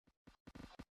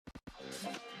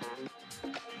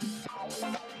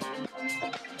That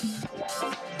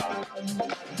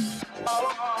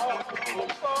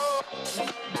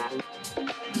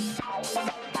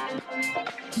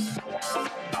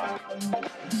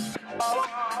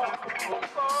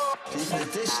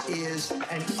this is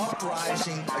an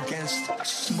uprising against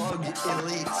smug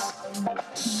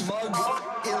elites. Smug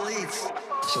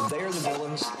elites. So they're the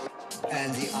villains,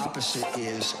 and the opposite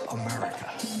is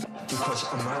America. Because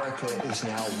America is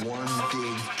now one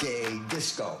big gay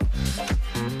disco.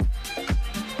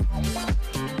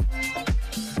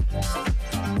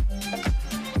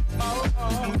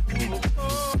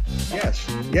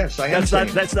 Yes, I am.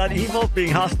 That's not evil.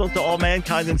 Being hostile to all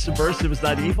mankind and subversive is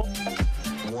not evil.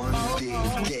 One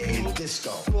big gay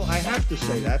disco. Well, I have to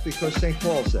say that because St.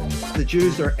 Paul said the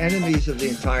Jews are enemies of the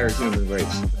entire human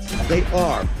race. They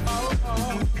are.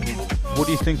 What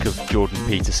do you think of Jordan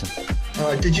Peterson?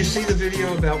 Did you see the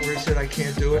video about where he said, I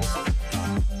can't do it?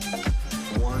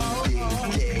 One big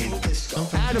gay disco.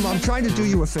 Adam, I'm trying to do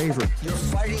you a favor. You're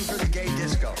fighting for the gay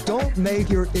disco. Don't make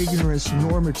your ignorance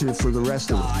normative for the rest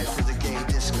of Die us. for the gay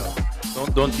disco.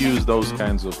 Don't use those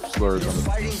kinds of slurs You're on the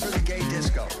fighting for the gay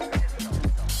disco.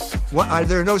 What?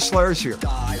 There are no slurs here.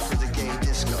 Die for the gay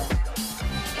disco.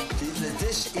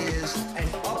 This is an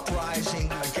uprising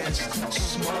against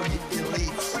smug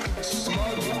elites. Smug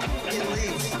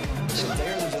elites. So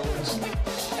they're the villains,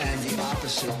 and the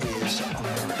opposite is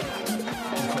America.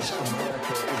 Because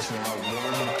America is now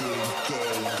one big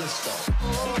gay disco.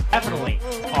 Definitely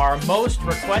our most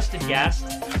requested guest,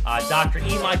 Dr.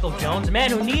 E. Michael Jones, a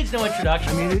man who needs no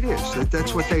introduction. I mean, it is.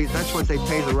 That's what they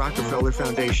pay the Rockefeller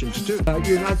Foundation to do.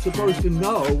 You're not supposed to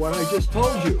know what I just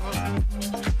told you.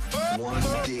 One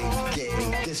big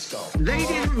gay disco. They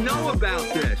didn't know about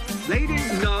this. They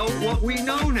didn't know what we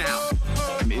know now.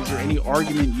 Is there any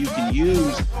argument you can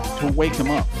use to wake them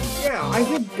up? Yeah, I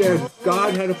think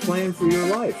God had a plan for your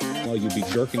life. Well, you'd be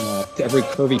jerking off to every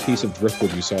curvy piece of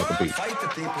driftwood you saw at the beach. Fight the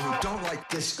people who don't like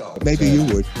disco. Maybe you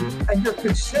would. And you're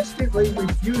consistently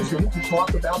refusing to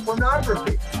talk about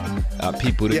pornography.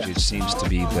 Pete Buttigieg seems to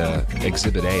be the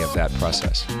exhibit A of that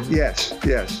process. Yes.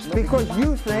 Because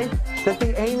you think that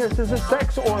the anus is a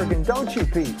sex organ, don't you,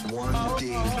 Pete? One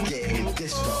big gay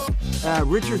disco.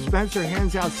 Richard Spencer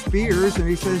hands out spears and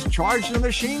he says, charge the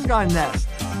machine gun nest.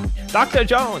 Dr.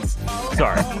 Jones.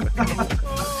 Sorry.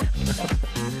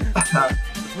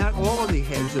 Not all of the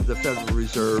heads of the Federal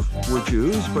Reserve were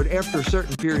Jews, but after a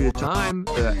certain period of time,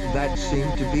 that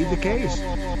seemed to be the case.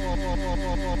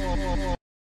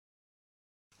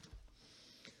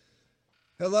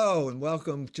 Hello, and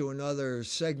welcome to another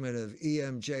segment of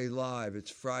EMJ Live.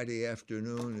 It's Friday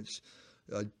afternoon. It's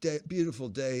a beautiful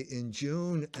day in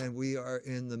June, and we are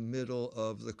in the middle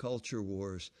of the culture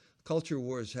wars. Culture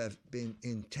wars have been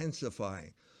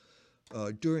intensifying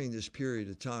during this period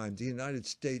of time. The United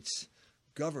States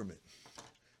government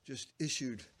just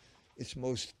issued its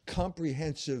most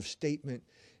comprehensive statement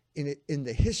in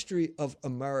the history of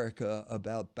America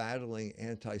about battling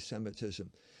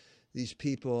anti-Semitism. These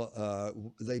people,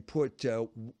 they put,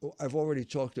 I've already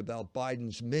talked about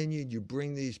Biden's minion. You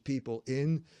bring these people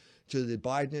in to the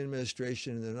Biden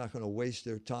administration, and they're not going to waste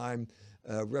their time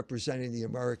representing the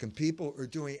American people or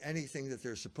doing anything that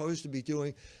they're supposed to be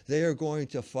doing. They are going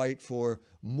to fight for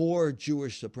more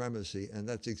Jewish supremacy, and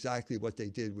that's exactly what they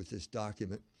did with this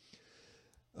document.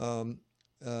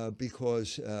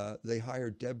 Because they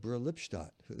hired Deborah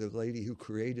Lipstadt, the lady who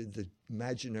created the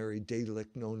imaginary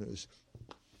derelict known as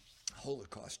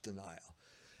Holocaust denial.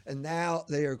 And now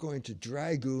they are going to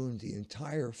dragoon the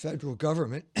entire federal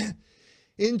government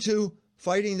into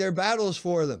fighting their battles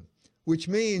for them, which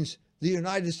means the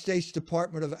United States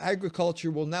Department of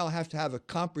Agriculture will now have to have a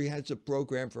comprehensive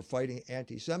program for fighting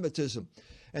anti-Semitism.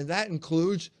 And that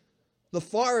includes the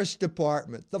Forest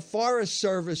Department. The Forest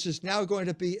Service is now going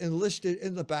to be enlisted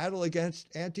in the battle against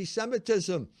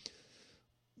anti-Semitism.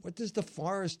 What does the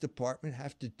Forest Department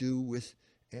have to do with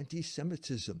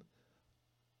anti-Semitism?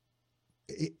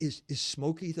 Is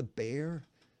Smokey the Bear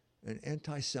an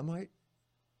anti-Semite?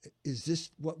 Is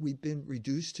this what we've been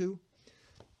reduced to?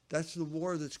 That's the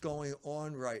war that's going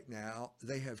on right now.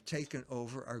 They have taken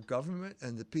over our government,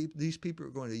 and these people are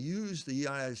going to use the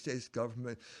United States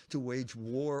government to wage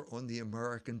war on the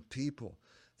American people.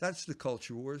 That's the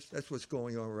culture wars. That's what's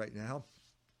going on right now.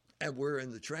 And we're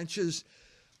in the trenches.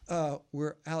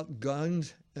 We're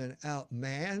outgunned and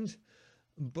outmanned.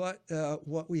 But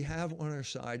what we have on our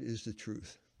side is the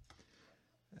truth.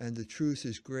 And the truth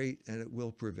is great, and it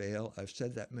will prevail. I've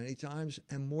said that many times.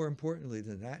 And more importantly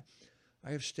than that,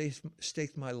 I have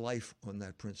staked my life on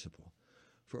that principle.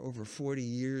 For over 40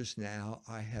 years now,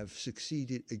 I have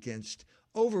succeeded against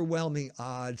overwhelming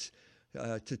odds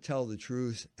to tell the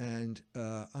truth, and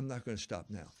I'm not going to stop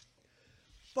now.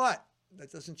 But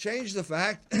that doesn't change the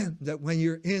fact that when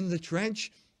you're in the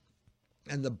trench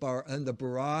and the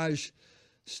barrage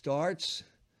starts,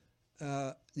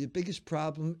 the biggest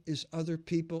problem is other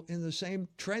people in the same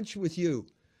trench with you.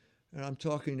 And I'm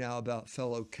talking now about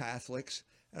fellow Catholics,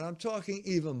 and I'm talking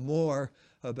even more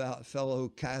about fellow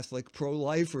Catholic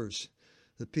pro-lifers,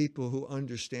 the people who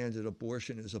understand that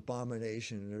abortion is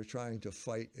abomination and are trying to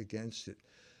fight against it.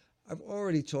 I've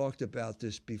already talked about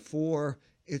this before.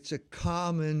 It's a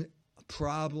common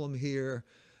problem here.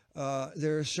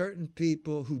 There are certain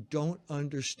people who don't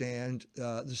understand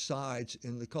the sides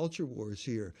in the culture wars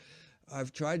here.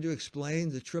 I've tried to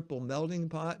explain the triple melting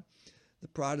pot. The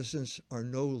Protestants are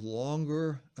no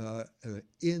longer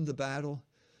in the battle.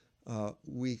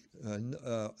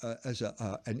 As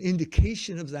an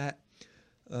indication of that,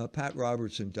 Pat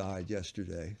Robertson died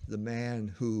yesterday, the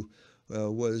man who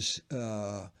was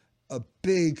a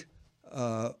big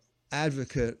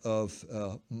advocate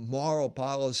of moral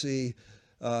policy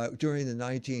during the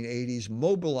 1980s,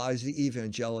 mobilized the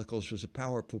evangelicals, was a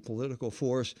powerful political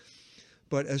force.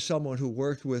 But as someone who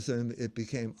worked with him, it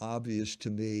became obvious to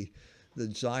me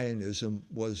that Zionism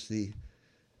was the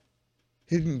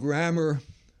hidden grammar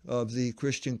of the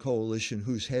Christian coalition,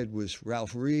 whose head was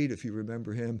Ralph Reed, if you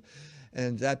remember him.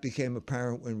 And that became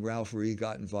apparent when Ralph Reed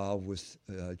got involved with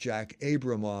Jack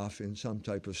Abramoff in some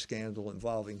type of scandal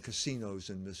involving casinos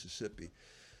in Mississippi.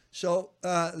 So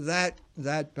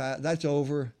that's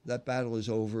over. That battle is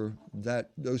over.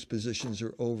 Those positions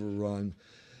are overrun.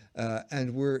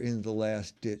 And we're in the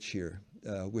last ditch here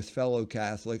with fellow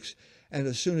Catholics. And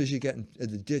as soon as you get in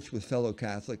the ditch with fellow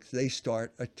Catholics, they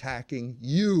start attacking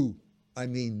you. I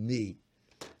mean me.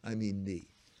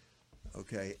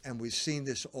 Okay, and we've seen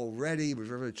this already. We've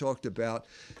already talked about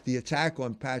the attack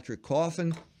on Patrick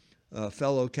Coffin, a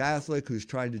fellow Catholic who's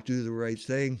trying to do the right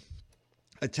thing.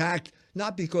 Attacked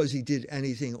not because he did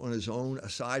anything on his own,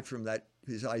 aside from that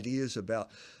his ideas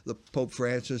about the Pope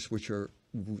Francis, which are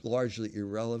largely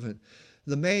irrelevant.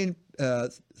 The main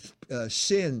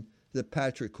sin that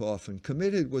Patrick Coffin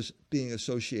committed was being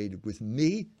associated with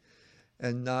me,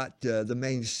 and not the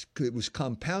main. It was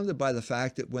compounded by the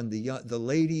fact that when the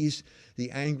ladies,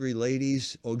 the angry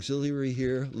ladies auxiliary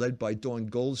here, led by Dawn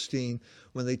Goldstein,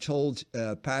 when they told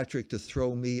Patrick to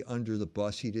throw me under the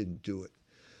bus, he didn't do it.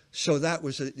 So that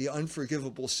was the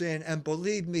unforgivable sin. And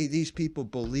believe me, these people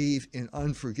believe in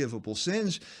unforgivable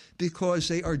sins because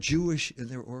they are Jewish in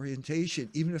their orientation.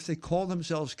 Even if they call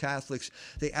themselves Catholics,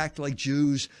 they act like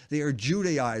Jews. They are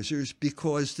Judaizers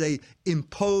because they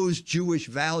impose Jewish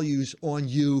values on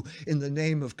you in the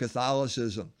name of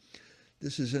Catholicism.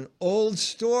 This is an old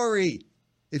story.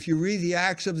 If you read the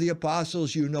Acts of the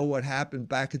Apostles, you know what happened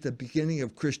back at the beginning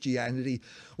of Christianity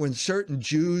when certain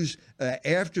Jews,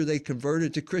 after they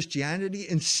converted to Christianity,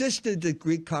 insisted that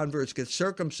Greek converts get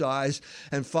circumcised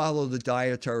and follow the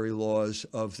dietary laws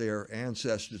of their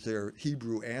ancestors, their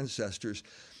Hebrew ancestors.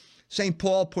 St.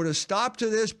 Paul put a stop to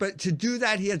this, but to do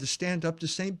that, he had to stand up to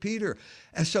St. Peter.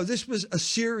 And so this was a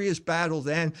serious battle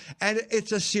then, and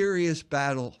it's a serious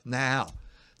battle now.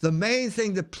 The main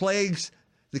thing that plagues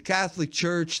the Catholic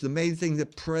Church, the main thing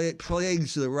that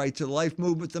plagues the Right to Life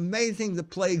movement, the main thing that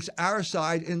plagues our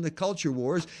side in the culture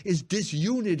wars is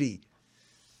disunity.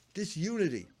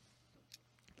 Disunity.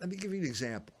 Let me give you an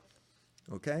example,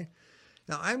 okay?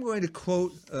 Now, I'm going to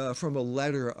quote from a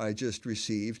letter I just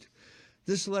received.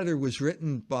 This letter was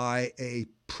written by a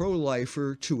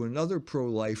pro-lifer to another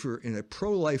pro-lifer in a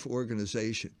pro-life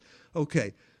organization.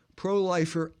 Okay,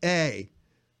 pro-lifer A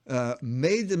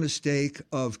made the mistake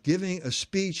of giving a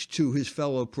speech to his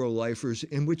fellow pro-lifers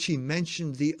in which he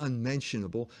mentioned the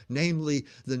unmentionable, namely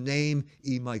the name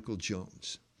E. Michael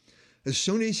Jones. As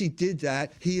soon as he did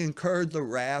that, he incurred the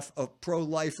wrath of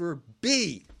pro-lifer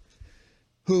B,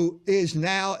 who is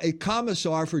now a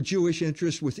commissar for Jewish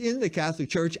interests within the Catholic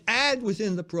Church and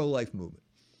within the pro-life movement.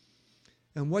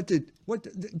 And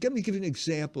let me give you an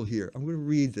example here. I'm going to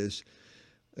read this.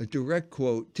 A direct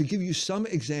quote to give you some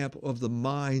example of the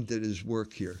mind that is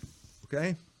work here,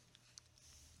 okay?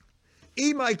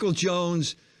 E. Michael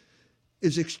Jones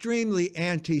is extremely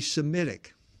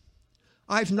anti-Semitic.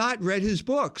 I've not read his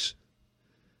books,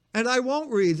 and I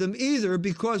won't read them either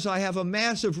because I have a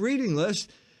massive reading list,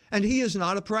 and he is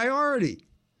not a priority.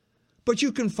 But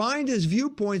you can find his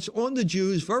viewpoints on the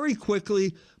Jews very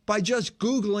quickly by just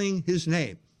Googling his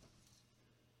name.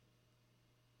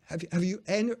 Have you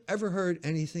ever heard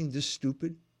anything this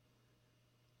stupid?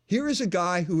 Here is a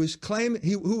guy who is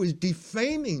who is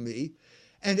defaming me,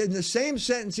 and in the same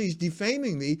sentence he's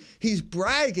defaming me, he's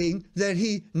bragging that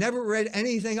he never read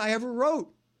anything I ever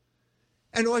wrote.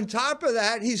 And on top of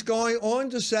that, he's going on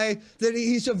to say that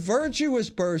he's a virtuous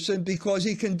person because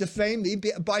he can defame me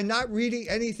by not reading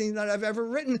anything that I've ever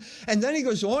written. And then he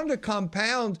goes on to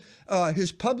compound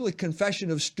his public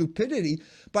confession of stupidity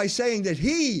by saying that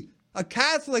he, a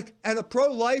Catholic and a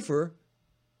pro-lifer,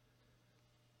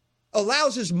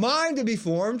 allows his mind to be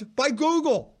formed by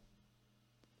Google.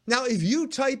 Now, if you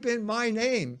type in my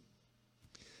name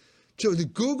to the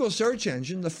Google search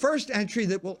engine, the first entry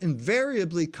that will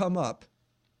invariably come up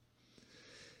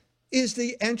is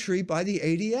the entry by the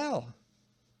ADL,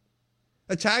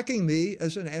 attacking me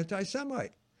as an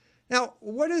anti-Semite. Now,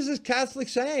 what is this Catholic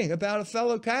saying about a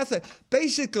fellow Catholic?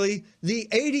 Basically, the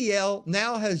ADL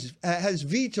now has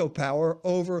veto power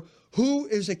over who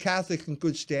is a Catholic in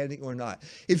good standing or not.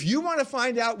 If you want to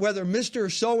find out whether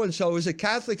Mr. So-and-so is a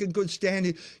Catholic in good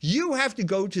standing, you have to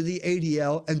go to the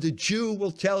ADL, and the Jew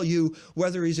will tell you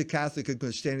whether he's a Catholic in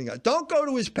good standing or not. Don't go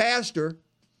to his pastor.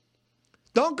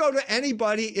 Don't go to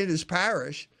anybody in his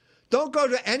parish. Don't go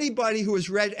to anybody who has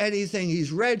read anything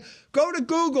he's read. Go to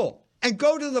Google and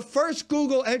go to the first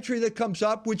Google entry that comes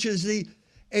up, which is the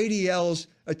ADL's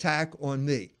attack on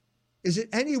me. Is it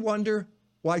any wonder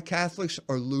why Catholics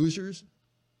are losers?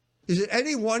 Is it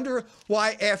any wonder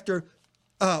why after,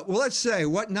 let's say,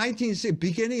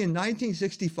 beginning in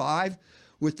 1965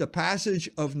 with the passage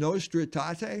of Nostra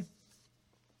Aetate,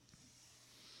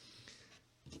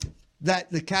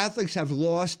 that the Catholics have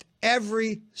lost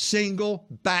every single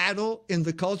battle in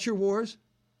the culture wars?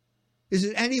 Is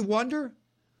it any wonder?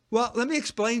 Well, let me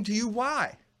explain to you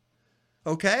why.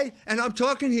 Okay? And I'm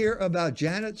talking here about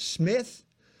Janet Smith.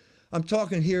 I'm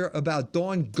talking here about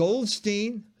Dawn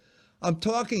Goldstein. I'm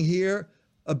talking here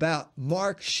about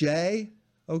Mark Shea.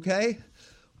 Okay?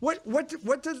 What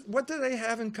do they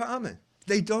have in common?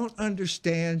 They don't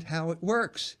understand how it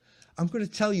works. I'm going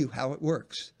to tell you how it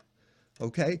works.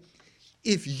 Okay?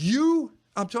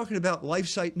 I'm talking about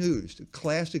LifeSite News, the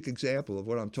classic example of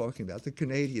what I'm talking about, the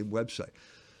Canadian website.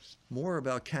 More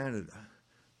about Canada.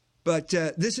 But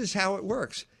this is how it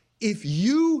works.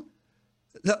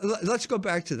 Let's go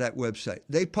back to that website.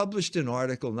 They published an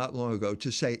article not long ago to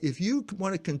say, if you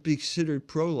want to be considered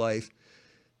pro-life,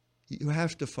 you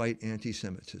have to fight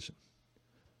anti-Semitism.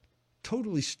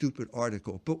 Totally stupid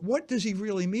article. But what does he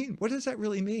really mean? What does that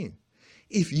really mean?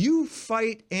 If you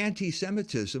fight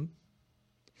anti-Semitism,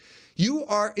 you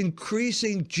are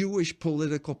increasing Jewish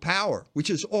political power, which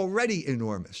is already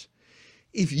enormous.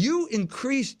 If you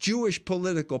increase Jewish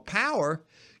political power,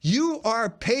 you are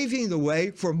paving the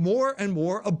way for more and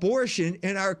more abortion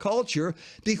in our culture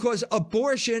because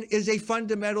abortion is a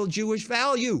fundamental Jewish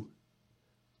value.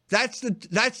 That's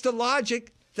the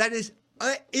logic. That is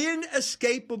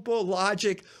inescapable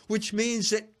logic, which means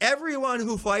that everyone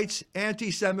who fights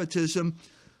anti-Semitism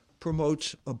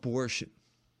promotes abortion.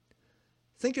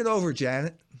 Think it over,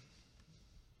 Janet.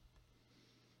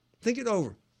 Think it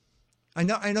over. I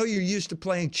know you're used to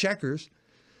playing checkers,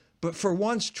 but for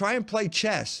once, try and play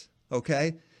chess,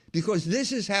 okay? Because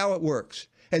this is how it works.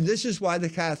 And this is why the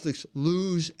Catholics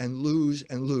lose and lose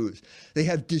and lose. They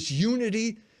have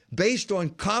disunity based on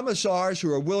commissars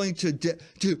who are willing to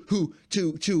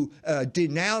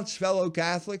denounce fellow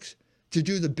Catholics, to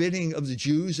do the bidding of the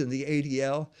Jews and the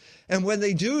ADL. And when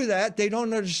they do that, they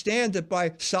don't understand that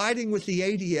by siding with the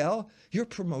ADL, you're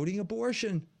promoting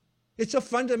abortion. It's a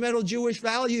fundamental Jewish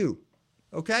value,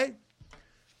 okay?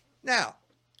 Now,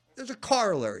 there's a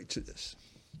corollary to this.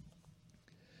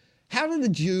 How do the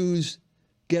Jews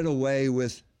get away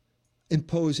with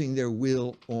imposing their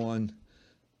will on,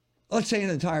 let's say, an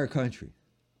entire country,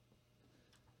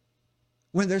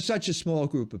 when there's such a small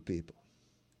group of people?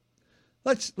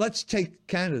 Let's take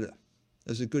Canada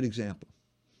as a good example.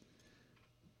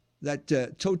 That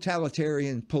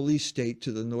totalitarian police state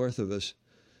to the north of us,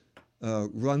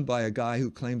 run by a guy who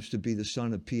claims to be the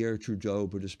son of Pierre Trudeau,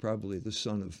 but is probably the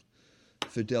son of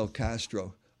Fidel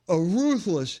Castro. A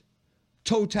ruthless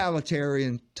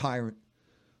totalitarian tyrant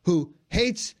who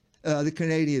hates the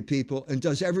Canadian people and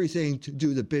does everything to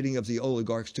do the bidding of the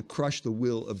oligarchs to crush the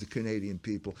will of the Canadian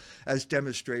people, as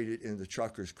demonstrated in the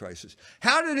truckers' crisis.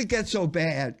 How did it get so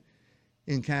bad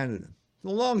in Canada? It's a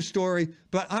long story,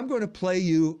 but I'm going to play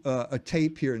you a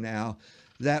tape here now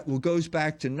that goes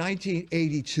back to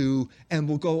 1982 and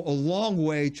will go a long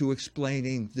way to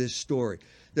explaining this story.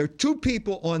 There are two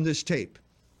people on this tape,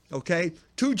 okay?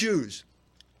 Two Jews.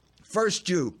 First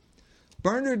Jew,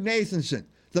 Bernard Nathanson,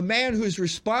 the man who's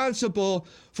responsible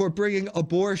for bringing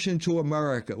abortion to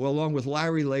America, well, along with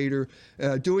Larry Lader,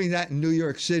 doing that in New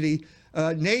York City.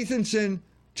 Nathanson,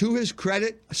 to his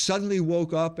credit, suddenly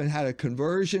woke up and had a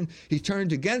conversion. He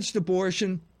turned against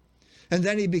abortion, And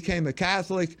then he became a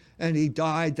Catholic, and he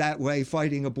died that way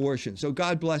fighting abortion. So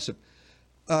God bless him.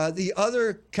 The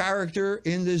other character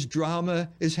in this drama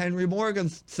is Henry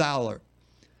Morgenthaler.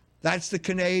 That's the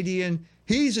Canadian.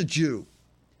 He's a Jew.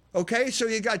 Okay, so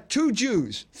you got two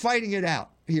Jews fighting it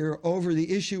out here over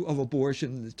the issue of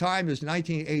abortion. The time is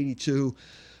 1982.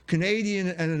 Canadian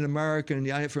and an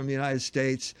American from the United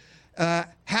States.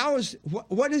 How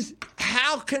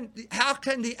can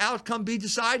the outcome be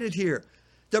decided here?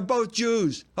 They're both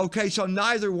Jews. Okay, so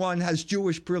neither one has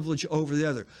Jewish privilege over the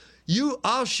other.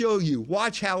 I'll show you.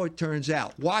 Watch how it turns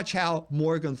out. Watch how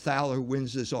Morgenthaler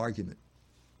wins this argument.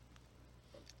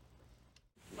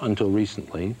 Until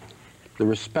recently, the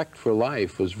respect for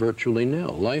life was virtually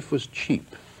nil. Life was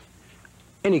cheap.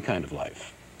 Any kind of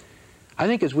life. I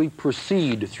think as we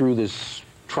proceed through this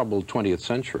troubled 20th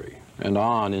century and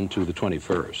on into the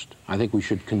 21st, I think we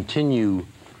should continue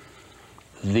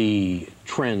the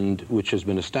trend which has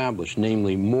been established,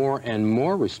 namely more and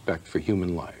more respect for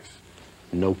human life.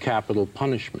 No capital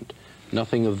punishment,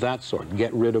 nothing of that sort.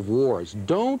 Get rid of wars.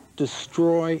 Don't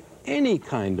destroy any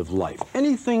kind of life.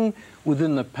 Anything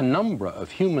within the penumbra of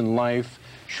human life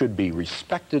should be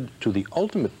respected to the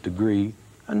ultimate degree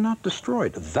and not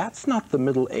destroyed. That's not the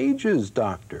Middle Ages,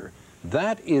 Doctor.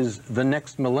 That is the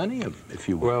next millennium, if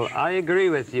you wish. Well, I agree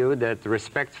with you that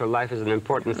respect for life is an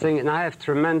important thing, and I have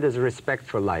tremendous respect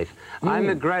for life. I'm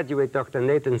a graduate, Dr.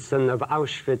 Nathanson, of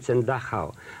Auschwitz and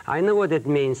Dachau. I know what it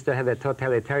means to have a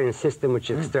totalitarian system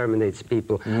which exterminates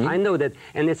people. I know that,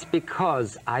 and it's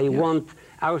because I want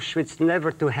Auschwitz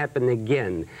never to happen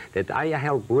again, that I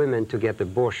help women to get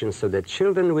abortions so that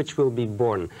children which will be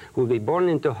born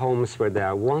into homes where they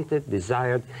are wanted,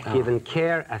 desired, given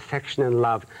care, affection, and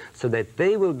love, so that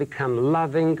they will become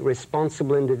loving,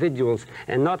 responsible individuals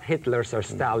and not Hitlers or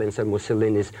Stalins or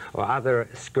Mussolinis or other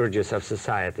scourges of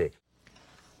society.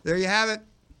 There you have it.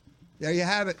 There you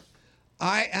have it.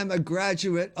 I am a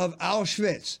graduate of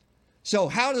Auschwitz. So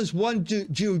how does one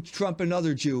Jew trump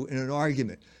another Jew in an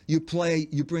argument? You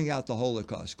bring out the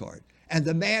Holocaust card. And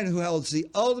the man who holds the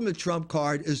ultimate trump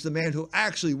card is the man who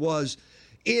actually was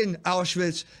in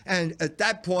Auschwitz. And at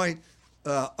that point,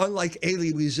 unlike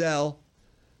Elie Wiesel,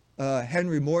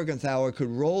 Henry Morgenthaler could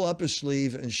roll up his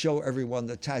sleeve and show everyone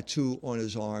the tattoo on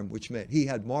his arm, which meant he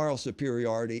had moral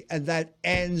superiority. And that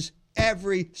ends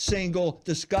every single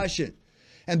discussion.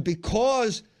 And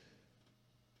because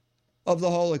of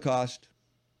the Holocaust,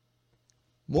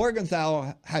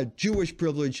 Morgenthaler had Jewish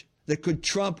privilege that could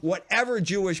trump whatever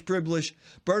Jewish privilege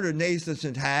Bernard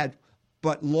Nathanson had,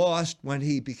 but lost when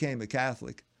he became a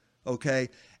Catholic, okay?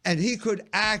 And he could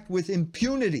act with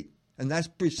impunity, and that's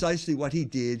precisely what he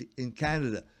did in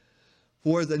Canada.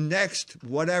 For the next,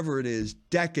 whatever it is,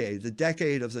 decade, the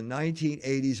decade of the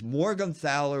 1980s,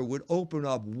 Morgenthaler would open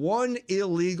up one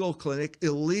illegal clinic,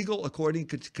 illegal according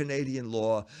to Canadian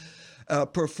law,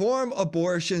 perform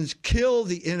abortions, kill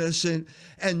the innocent,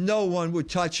 and no one would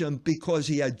touch him because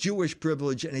he had Jewish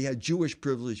privilege, and he had Jewish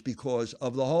privilege because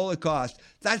of the Holocaust.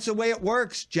 That's the way it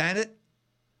works, Janet.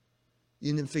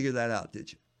 You didn't figure that out,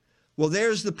 did you? Well,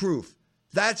 there's the proof.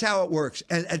 That's how it works.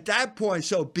 And at that point,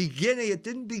 so it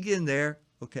didn't begin there,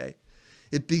 okay?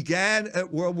 It began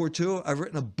at World War II. I've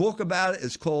written a book about it.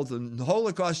 It's called The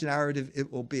Holocaust Narrative.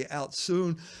 It will be out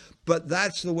soon. But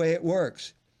that's the way it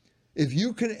works. If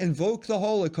you can invoke the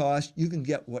Holocaust, you can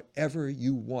get whatever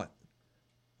you want,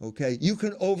 okay? You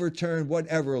can overturn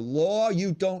whatever law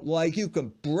you don't like. You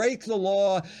can break the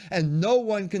law, and no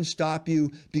one can stop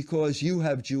you because you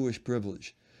have Jewish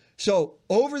privilege. So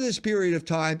over this period of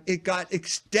time, it got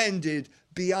extended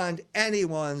beyond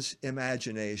anyone's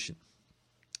imagination.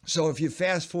 So if you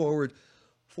fast forward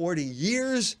 40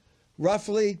 years,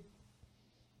 roughly,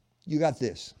 you got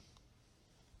this.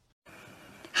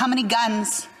 How many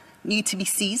guns need to be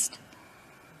seized?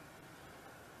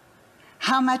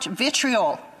 How much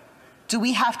vitriol do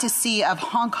we have to see of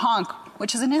honk honk,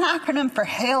 which is an acronym for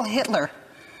Hail Hitler,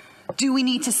 do we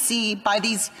need to see by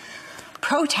these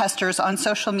protesters on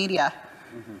social media?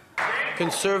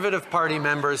 Conservative Party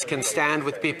members can stand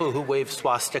with people who wave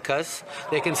swastikas.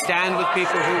 They can stand with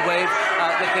people who wave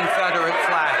the Confederate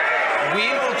flag. We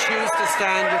will choose to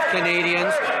stand with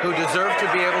Canadians who deserve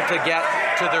to be able to get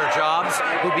to their jobs,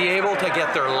 who be able to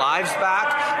get their lives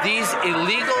back. These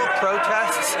illegal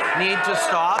protests need to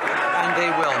stop, and they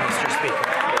will, Mr.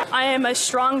 Speaker. I am a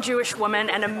strong Jewish woman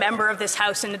and a member of this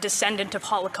House and a descendant of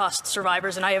Holocaust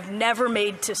survivors, and I have never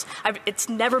it's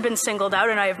never been singled out,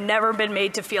 and I have never been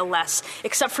made to feel less,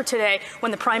 except for today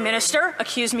when the Prime Minister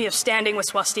accused me of standing with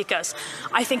swastikas.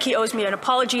 I think he owes me an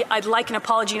apology. I'd like an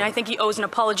apology, and I think he owes an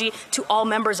apology to all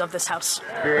members of this House.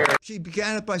 She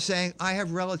began it by saying, I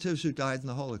have relatives who died in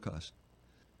the Holocaust.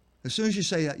 As soon as you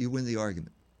say that, you win the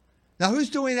argument. Now, who's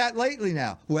doing that lately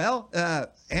now? Well,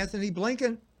 Anthony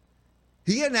Blinken.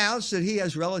 He announced that he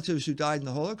has relatives who died in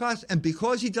the Holocaust, and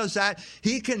because he does that,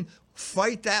 he can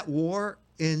fight that war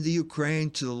in the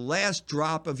Ukraine to the last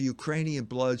drop of Ukrainian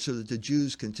blood so that the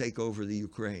Jews can take over the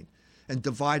Ukraine and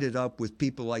divide it up with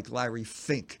people like Larry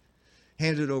Fink.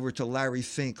 Hand it over to Larry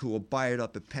Fink, who will buy it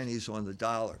up at pennies on the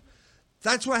dollar.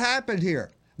 That's what happened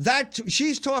here.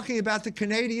 She's talking about the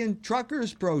Canadian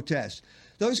truckers' protest.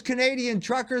 Those Canadian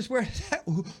truckers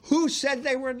who said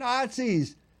they were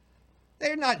Nazis?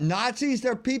 They're not Nazis.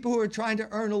 They're people who are trying to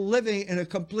earn a living in a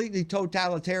completely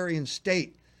totalitarian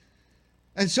state.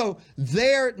 And so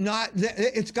they're not,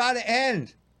 it's got to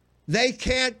end. They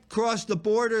can't cross the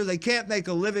border. They can't make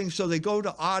a living. So they go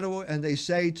to Ottawa and they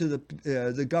say to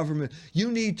the government,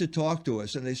 you need to talk to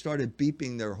us. And they started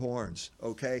beeping their horns.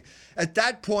 Okay. At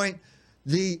that point,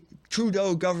 the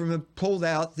Trudeau government pulled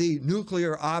out the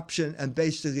nuclear option and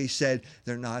basically said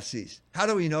they're Nazis. How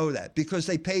do we know that? Because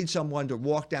they paid someone to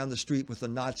walk down the street with a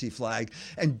Nazi flag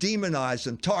and demonize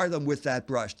them, tar them with that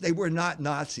brush. They were not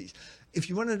Nazis. If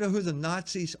you want to know who the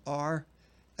Nazis are,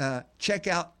 check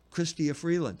out Chrystia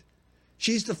Freeland.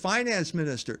 She's the finance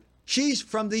minister. She's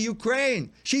from the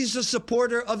Ukraine. She's a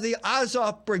supporter of the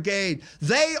Azov Brigade.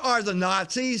 They are the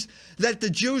Nazis that the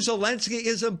Jew Zelensky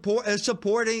is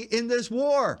supporting in this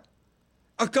war.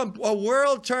 A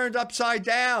world turned upside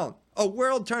down. A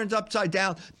world turned upside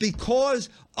down because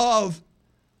of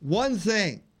one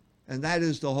thing, and that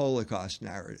is the Holocaust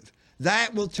narrative.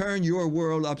 That will turn your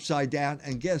world upside down.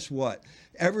 And guess what?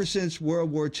 Ever since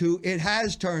World War II, it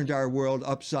has turned our world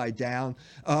upside down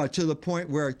to the point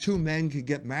where two men could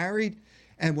get married.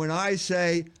 And when I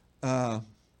say the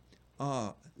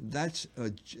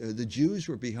Jews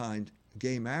were behind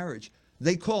gay marriage,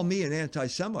 they call me an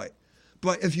anti-Semite.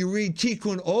 But if you read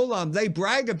Tikkun Olam, they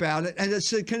brag about it, and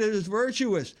it's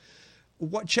virtuous.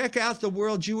 Check out the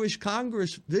World Jewish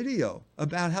Congress video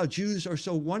about how Jews are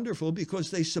so wonderful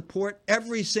because they support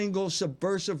every single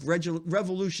subversive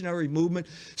revolutionary movement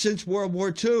since World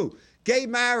War II. Gay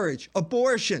marriage,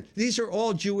 abortion, these are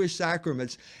all Jewish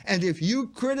sacraments. And if you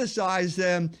criticize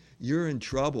them, you're in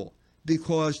trouble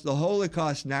because the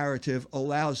Holocaust narrative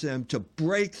allows them to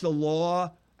break the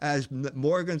law, as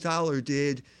Morgenthaler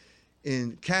did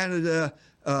in Canada,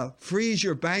 freeze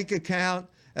your bank account,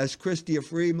 as Chrystia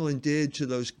Freeland did to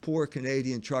those poor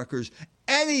Canadian truckers.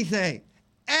 Anything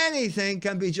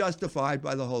can be justified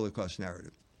by the Holocaust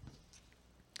narrative.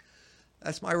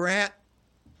 That's my rant.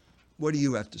 What do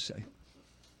you have to say?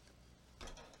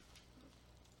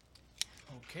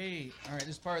 Okay. All right. This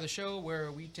is part of the show where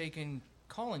we take in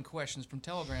call-in questions from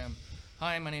Telegram.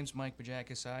 Hi, my name's Mike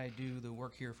Bajakis. I do the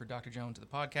work here for Dr. Jones at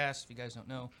the podcast, if you guys don't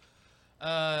know.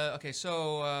 Okay,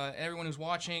 so everyone who's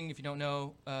watching, if you don't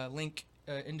know, link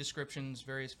in descriptions,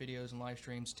 various videos and live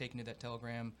streams taken to that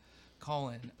Telegram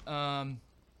call-in.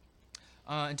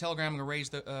 In Telegram, I'm going to raise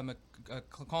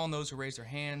call on those who raise their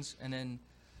hands, and then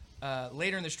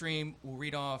later in the stream, we'll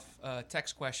read off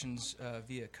text questions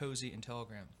via Cozy and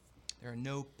Telegram. There are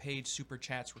no paid super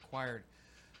chats required.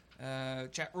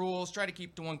 Chat rules: try to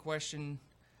keep to one question.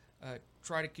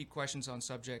 Try to keep questions on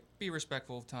subject. Be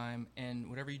respectful of time, and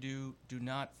whatever you do, do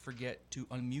not forget to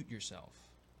unmute yourself.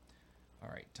 All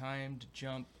right, time to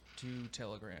jump to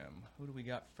Telegram. Who do we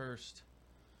got first?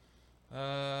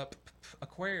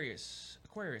 Aquarius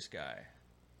guy.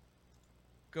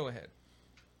 Go ahead.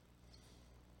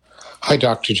 Hi,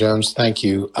 Dr. Jones. Thank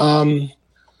you. I'm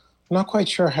not quite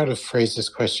sure how to phrase this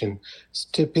question.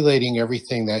 Stipulating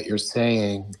everything that you're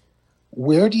saying,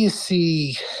 where do you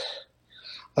see,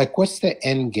 like, what's the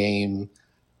end game,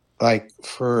 like,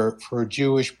 for a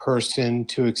Jewish person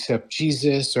to accept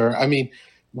Jesus? Or, I mean,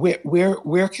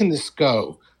 where can this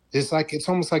go? There's like, it's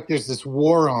almost like there's this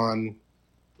war on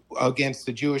against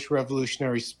the Jewish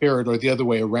revolutionary spirit, or the other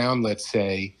way around, let's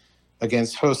say,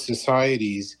 against host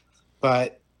societies.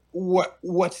 But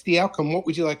what's the outcome? What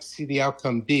would you like to see the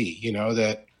outcome be? You know,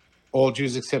 that all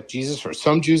Jews accept Jesus, or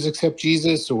some Jews accept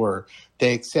Jesus, or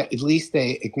they accept, at least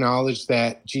they acknowledge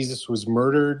that Jesus was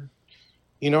murdered.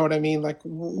 You know what I mean? Like,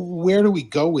 where do we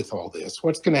go with all this?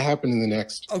 What's going to happen in the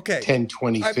next 10,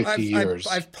 20, 50 years?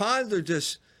 I've pondered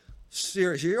this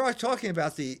seriously. You're talking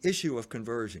about the issue of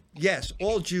conversion. Yes,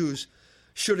 all Jews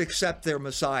should accept their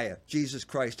Messiah, Jesus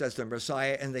Christ, as their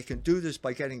Messiah, and they can do this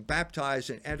by getting baptized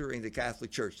and entering the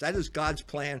Catholic Church. That is God's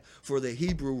plan for the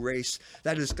Hebrew race.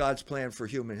 That is God's plan for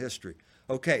human history.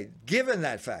 Okay, given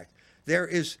that fact, there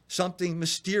is something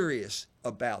mysterious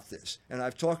about this. And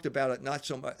I've talked about it not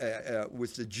so much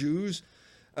with the Jews,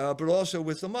 but also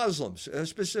with the Muslims,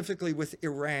 specifically with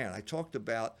Iran. I talked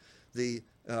about the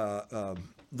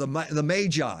the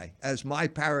Magi as my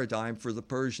paradigm for the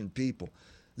Persian people.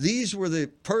 These were the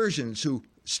Persians who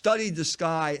studied the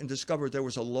sky and discovered there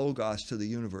was a logos to the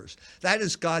universe. That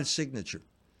is God's signature.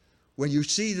 When you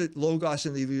see the logos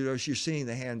in the universe, you're seeing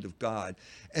the hand of God.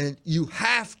 And you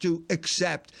have to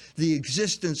accept the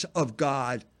existence of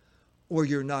God, or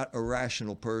you're not a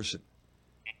rational person.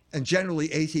 And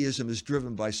generally, atheism is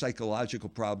driven by psychological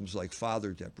problems like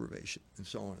father deprivation and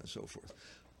so on and so forth.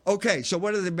 Okay, so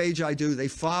what do the Magi do? They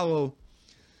follow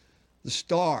the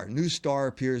star. New star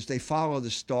appears. They follow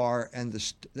the star, and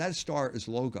that star is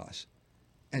Logos.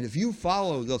 And if you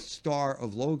follow the star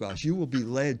of Logos, you will be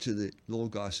led to the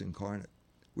Logos incarnate,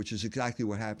 which is exactly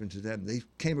what happened to them. They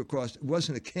came across, it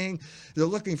wasn't a king. They're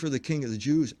looking for the king of the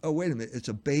Jews. Oh, wait a minute, it's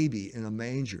a baby in a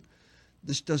manger.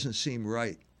 This doesn't seem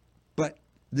right. But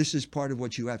this is part of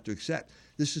what you have to accept.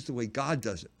 This is the way God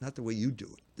does it, not the way you do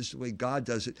it. This is the way God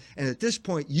does it. And at this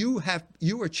point, you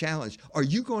are challenged. Are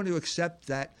you going to accept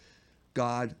that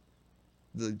God,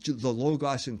 the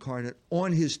Logos incarnate,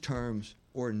 on his terms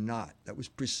or not? That was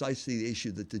precisely the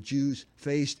issue that the Jews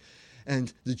faced,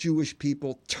 and the Jewish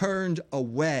people turned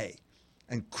away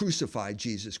and crucified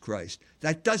Jesus Christ.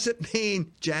 That doesn't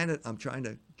mean, Janet, I'm trying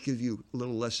to give you a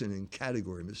little lesson in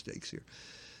category mistakes here.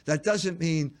 That doesn't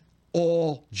mean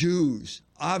all Jews.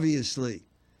 Obviously,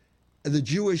 the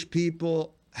Jewish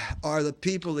people are the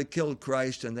people that killed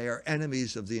Christ, and they are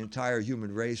enemies of the entire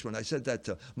human race. When I said that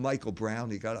to Michael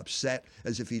Brown, he got upset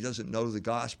as if he doesn't know the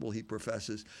gospel he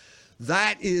professes.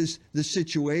 That is the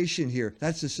situation here.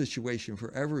 That's the situation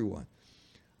for everyone.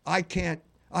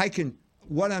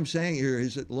 What I'm saying here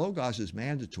is that Logos is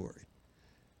mandatory.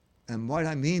 And what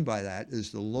I mean by that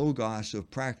is the Logos of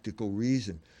practical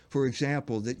reason. For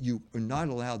example, that you are not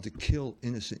allowed to kill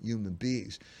innocent human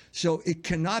beings. So it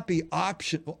cannot be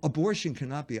optional. Abortion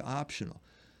cannot be optional.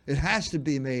 It has to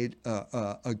be made.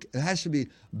 It has to be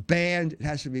banned. It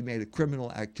has to be made a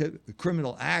criminal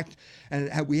act,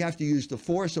 and we have to use the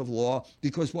force of law,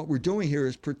 because what we're doing here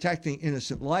is protecting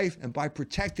innocent life, and by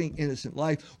protecting innocent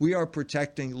life, we are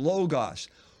protecting Logos.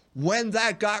 When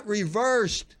that got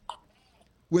reversed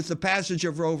with the passage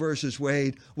of Roe versus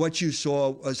Wade, what you saw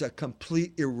was a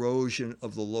complete erosion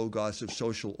of the Logos of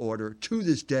social order. To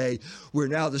this day, where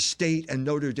now the state and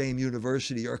Notre Dame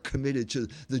University are committed to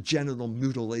the genital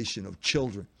mutilation of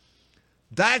children.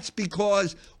 That's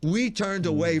because we turned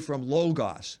away from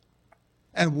Logos.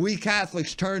 And we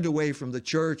Catholics turned away from the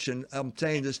church, and I'm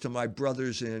saying this to my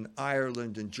brothers in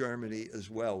Ireland and Germany as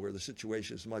well, where the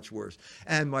situation is much worse,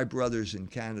 and my brothers in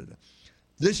Canada.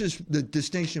 This is the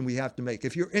distinction we have to make.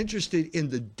 If you're interested in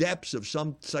the depths of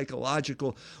some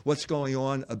psychological, what's going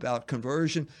on about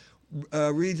conversion,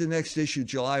 read the next issue,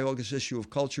 July-August issue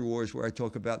of Culture Wars, where I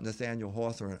talk about Nathaniel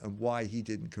Hawthorne and why he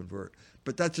didn't convert.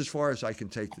 But that's as far as I can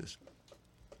take this.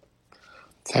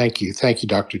 Thank you. Thank you,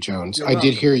 Dr. Jones. You're I welcome.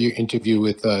 did hear your interview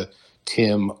with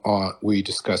Tim where you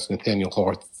discussed Nathaniel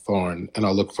Hawthorne, and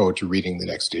I'll look forward to reading the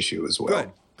next issue as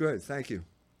well. Good. Thank you.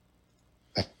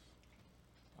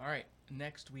 All right.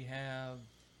 Next, we have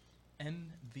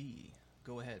MV.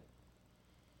 Go ahead.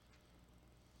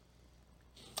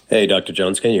 Hey, Dr.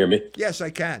 Jones, can you hear me? Yes, I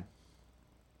can.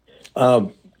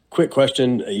 Quick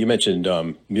question. You mentioned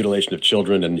mutilation of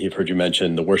children, and you've heard you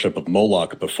mention the worship of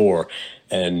Moloch before.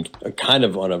 And kind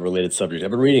of on a related subject,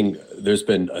 I've been reading, there's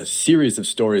been a series of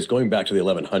stories going back to the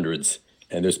 1100s,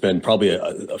 and there's been probably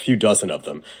a few dozen of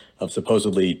them, of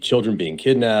supposedly children being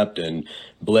kidnapped and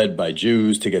bled by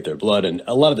Jews to get their blood. And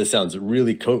a lot of this sounds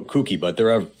really kooky, but there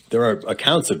are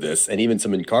accounts of this, and even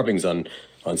some carvings on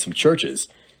some churches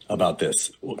about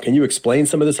this. Can you explain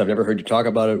some of this? I've never heard you talk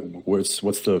about it. What's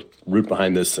the root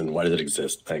behind this, and why does it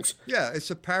exist? Thanks. Yeah,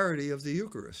 it's a parody of the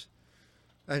Eucharist,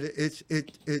 and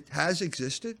it has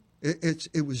existed.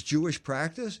 It was Jewish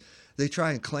practice. They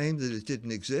try and claim that it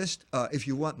didn't exist. If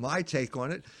you want my take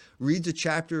on it, read the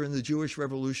chapter in the Jewish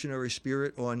Revolutionary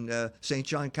Spirit on St.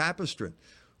 John Capistran,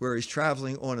 where he's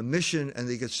traveling on a mission and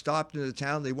they get stopped in the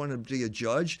town. They want him to be a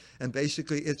judge, and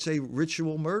basically it's a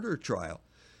ritual murder trial.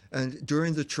 And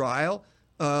during the trial,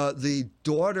 the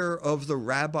daughter of the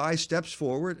rabbi steps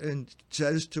forward and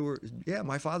says to her, yeah,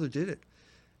 my father did it.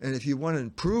 And if you want to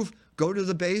prove, go to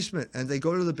the basement. And they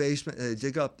go to the basement and they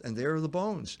dig up, and there are the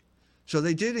bones. So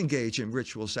they did engage in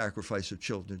ritual sacrifice of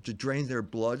children to drain their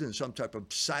blood in some type of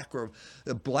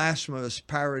blasphemous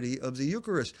parody of the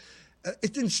Eucharist.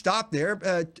 It didn't stop there.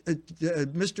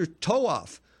 Mr.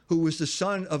 Toaf, who was the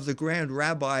son of the Grand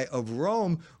Rabbi of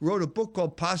Rome, wrote a book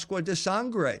called Pasqua de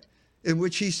Sangre, in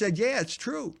which he said, yeah, it's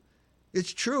true.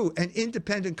 It's true, an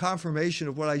independent confirmation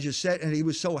of what I just said. And he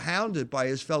was so hounded by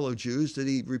his fellow Jews that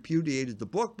he repudiated the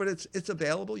book. But it's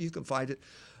available. You can find it.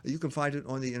 You can find it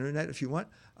on the internet if you want.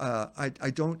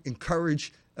 I don't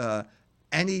encourage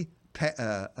any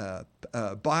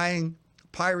buying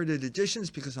pirated editions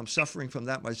because I'm suffering from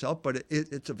that myself. But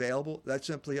it's available. That's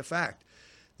simply a fact.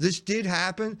 This did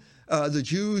happen. The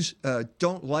Jews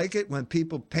don't like it when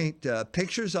people paint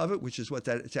pictures of it, which is what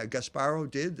that Gasparo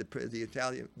did, the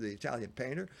Italian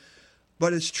painter.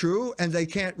 But it's true, and they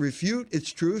can't refute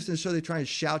its truth, and so they try and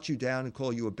shout you down and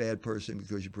call you a bad person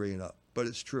because you bring it up. But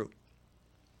it's true.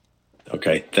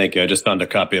 Okay, thank you. I just found a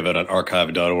copy of it on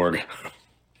archive.org.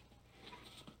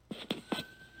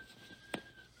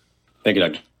 Thank you,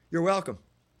 Doctor. You're welcome.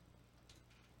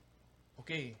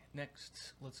 Okay,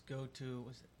 next let's go to,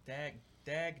 was it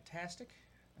Dagtastic?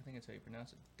 I think that's how you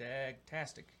pronounce it.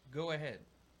 Dagtastic. Go ahead.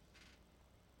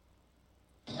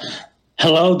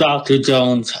 Hello, Dr.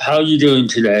 Jones. How are you doing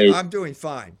today? I'm doing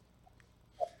fine.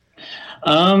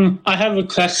 I have a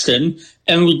question.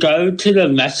 In regard to the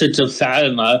message of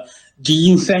Fatima, do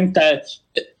you think that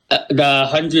the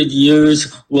 100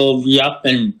 years will be up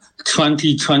in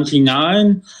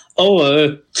 2029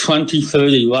 or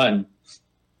 2031?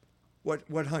 What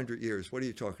 100 years? What are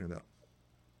you talking about?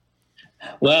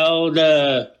 Well,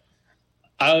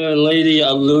 Our Lady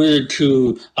alluded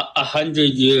to a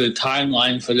 100-year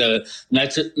timeline for the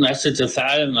message of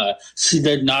Fatima. She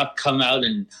did not come out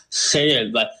and say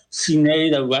it, but she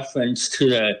made a reference to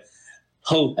the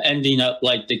hope ending up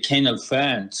like the King of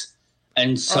France.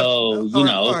 And so,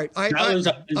 that was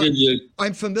 100 years.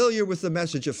 I'm familiar with the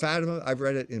message of Fatima. I've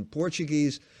read it in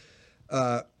Portuguese.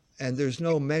 And there's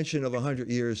no mention of 100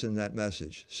 years in that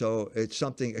message. So it's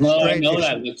something extraneous. No, I know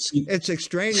that. It's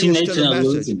extraneous to the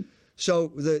message.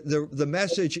 So the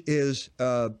message is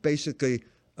basically,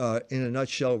 in a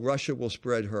nutshell, Russia will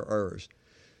spread her errors.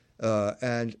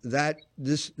 And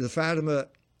the Fatima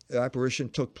apparition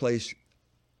took place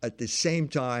at the same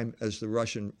time as the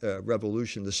Russian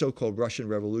Revolution, the so-called Russian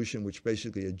Revolution, which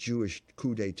basically a Jewish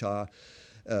coup d'etat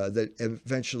that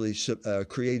eventually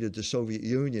created the Soviet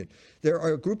Union. There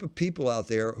are a group of people out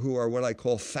there who are what I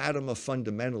call Fatima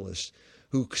fundamentalists,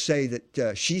 who say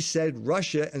that she said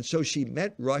Russia, and so she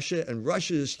meant Russia, and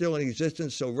Russia is still in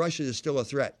existence, so Russia is still a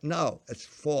threat. No, that's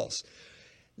false.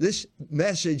 This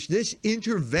message, this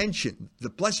intervention, the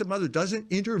Blessed Mother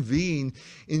doesn't intervene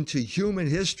into human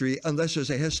history unless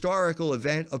there's a historical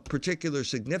event of particular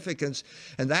significance.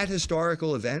 And that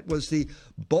historical event was the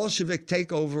Bolshevik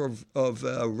takeover of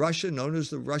Russia, known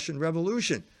as the Russian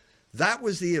Revolution. That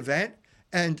was the event,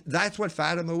 and that's what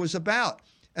Fatima was about.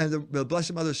 And the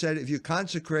Blessed Mother said, if you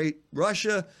consecrate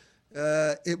Russia,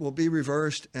 it will be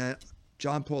reversed. And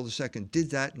John Paul II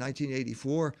did that in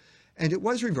 1984, and it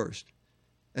was reversed.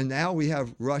 And now we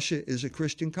have Russia is a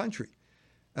Christian country.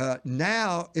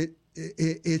 Now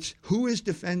it's who is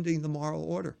defending the moral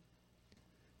order?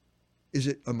 Is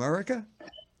it America?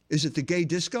 Is it the gay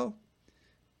disco?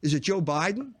 Is it Joe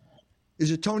Biden?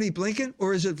 Is it Tony Blinken?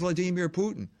 Or is it Vladimir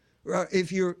Putin?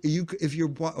 If you're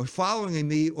following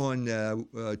me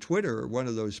on Twitter or one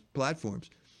of those platforms,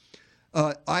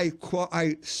 I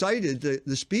cited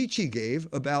the speech he gave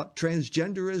about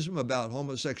transgenderism, about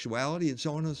homosexuality, and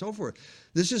so on and so forth.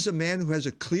 This is a man who has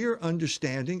a clear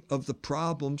understanding of the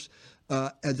problems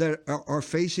that are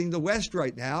facing the West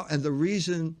right now, and the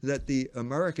reason that the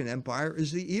American empire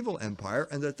is the evil empire,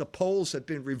 and that the poles have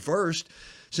been reversed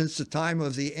since the time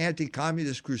of the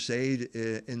anti-communist crusade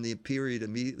in the period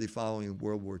immediately following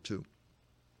World War II.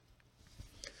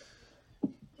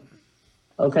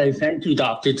 Okay, thank you,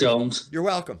 Dr. Jones. You're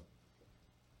welcome.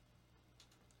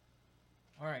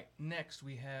 All right, next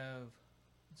we have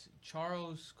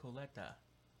Charles Coletta.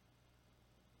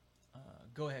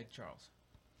 Go ahead, Charles.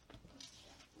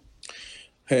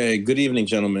 Hey, good evening,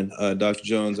 gentlemen. Dr.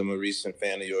 Jones, I'm a recent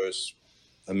fan of yours.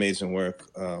 Amazing work.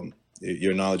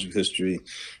 Your knowledge of history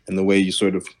and the way you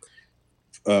sort of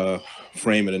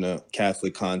frame it in a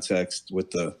Catholic context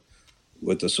with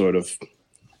the sort of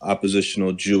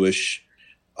oppositional Jewish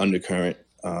undercurrent,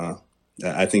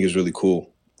 I think is really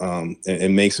cool.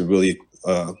 It makes it really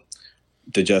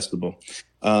digestible.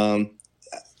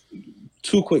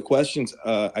 Two quick questions.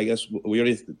 I guess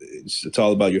it's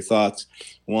all about your thoughts.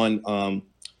 One,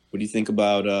 what do you think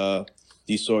about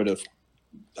these sort of,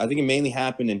 I think it mainly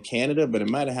happened in Canada, but it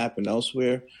might have happened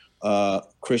elsewhere,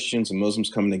 Christians and Muslims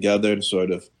coming together to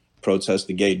sort of protest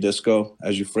the gay disco,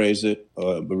 as you phrase it,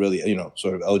 but really,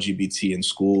 sort of LGBT in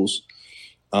schools,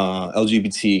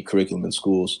 LGBT curriculum in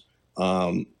schools.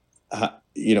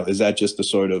 is that just a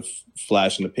sort of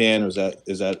flash in the pan, or is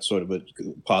that sort of a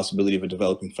possibility of a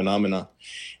developing phenomenon?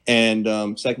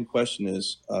 And second question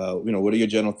is, what are your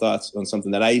general thoughts on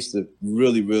something that I used to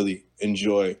really, really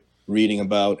enjoy reading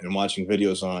about and watching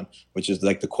videos on, which is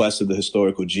like the quest of the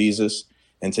historical Jesus.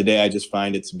 And today I just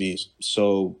find it to be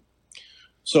so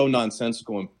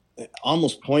nonsensical and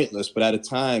almost pointless. But at a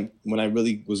time when I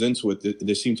really was into it,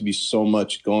 there seemed to be so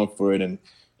much going for it. And,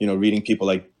 reading people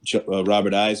like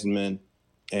Robert Eisenman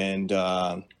and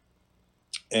I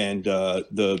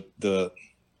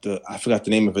forgot the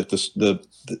name of it, the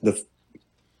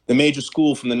major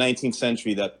school from the 19th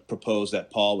century that proposed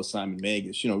that Paul was Simon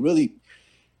Magus. Really,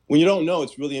 when you don't know,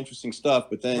 it's really interesting stuff.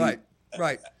 But then,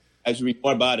 right. As you read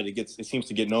more about it, it seems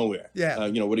to get nowhere. Yeah.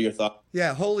 What are your thoughts?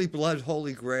 Yeah, holy blood,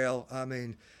 holy grail. I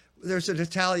mean, there's an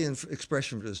Italian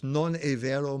expression for this: "Non è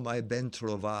vero, ma è ben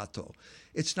trovato."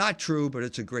 It's not true, but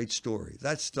it's a great story.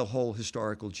 That's the whole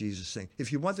historical Jesus thing.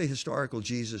 If you want the historical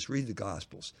Jesus, read the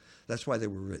Gospels. That's why they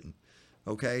were written.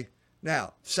 Okay.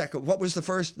 Now, second, what was the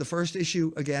first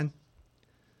issue again?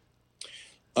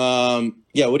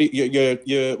 Yeah. What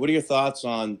are your thoughts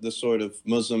on the sort of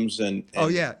Muslims and oh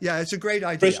yeah, it's a great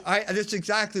idea. That's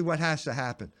exactly what has to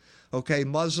happen. Okay,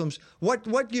 Muslims.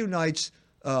 What unites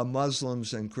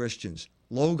Muslims and Christians?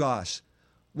 Logos.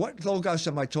 What logos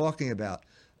am I talking about?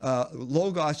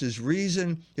 Logos is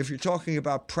reason. If you're talking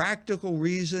about practical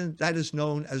reason, that is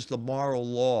known as the moral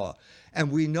law.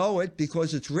 And we know it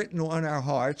because it's written on our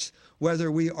hearts, whether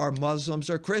we are Muslims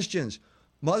or Christians.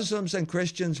 Muslims and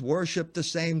Christians worship the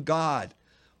same God.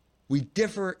 We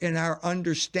differ in our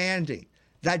understanding.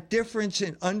 That difference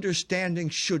in understanding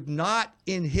should not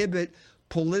inhibit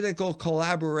political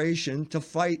collaboration to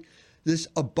fight this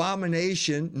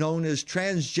abomination known as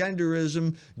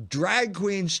transgenderism, drag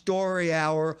queen story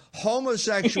hour,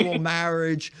 homosexual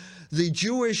marriage, the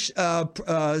Jewish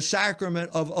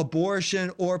sacrament of abortion,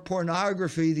 or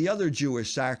pornography, the other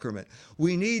Jewish sacrament.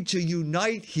 We need to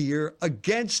unite here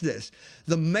against this.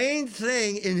 The main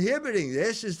thing inhibiting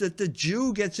this is that the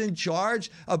Jew gets in charge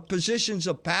of positions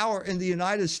of power in the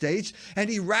United States, and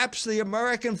he wraps the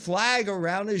American flag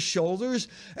around his shoulders,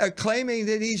 claiming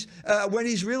that when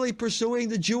he's really pursuing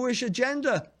the Jewish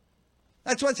agenda.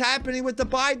 That's what's happening with the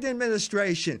Biden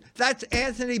administration. That's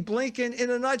Anthony Blinken in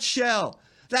a nutshell.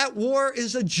 That war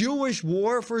is a Jewish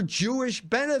war for Jewish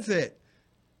benefit.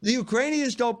 The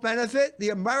Ukrainians don't benefit.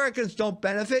 The Americans don't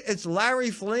benefit. It's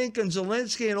Larry Flink and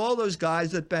Zelensky and all those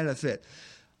guys that benefit.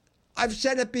 I've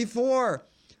said it before.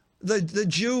 The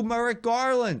Jew Merrick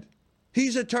Garland,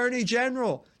 he's Attorney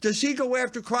General. Does he go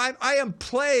after crime? I am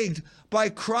plagued by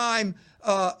crime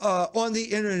on the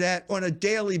internet on a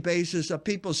daily basis of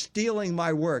people stealing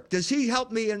my work. Does he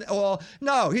help me in all?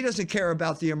 No, he doesn't care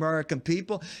about the American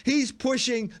people. He's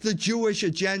pushing the Jewish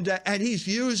agenda, and he's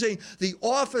using the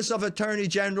office of Attorney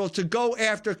General to go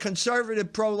after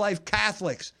conservative pro-life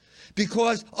Catholics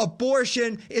because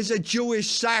abortion is a Jewish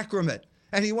sacrament,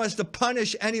 and he wants to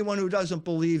punish anyone who doesn't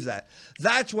believe that.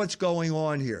 That's what's going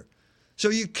on here. So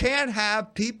you can't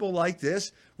have people like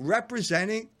this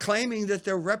claiming that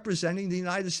they're representing the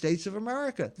United States of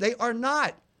America. They are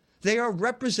not. They are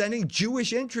representing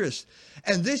Jewish interests.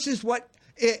 And this is what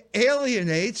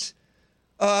alienates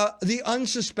the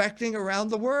unsuspecting around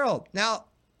the world. Now,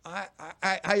 I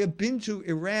have been to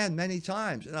Iran many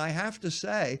times, and I have to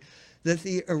say that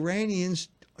the Iranians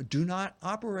do not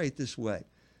operate this way.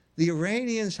 The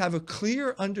Iranians have a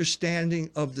clear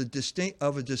understanding of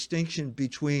a distinction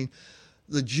between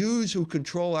the Jews who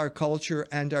control our culture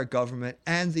and our government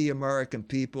and the American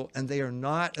people, and they are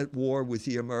not at war with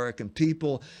the American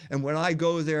people. And when I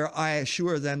go there, I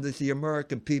assure them that the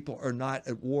American people are not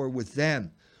at war with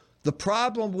them. The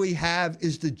problem we have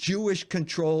is the Jewish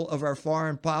control of our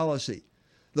foreign policy.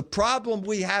 The problem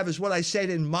we have is what I said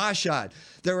in Mashhad.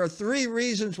 There are 3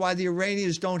 reasons why the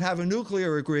Iranians don't have a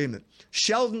nuclear agreement.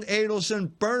 Sheldon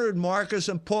Adelson, Bernard Marcus,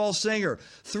 and Paul Singer.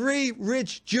 3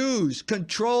 rich Jews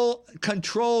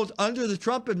controlled under the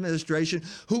Trump administration,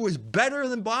 who was better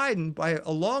than Biden by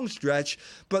a long stretch,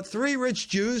 but 3 rich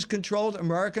Jews controlled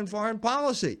American foreign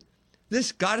policy.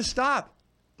 This got to stop.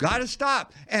 Got to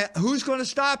stop. And who's going to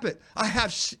stop it? I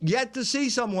have yet to see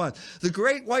someone. The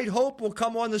great white hope will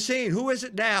come on the scene. Who is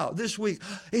it now, this week?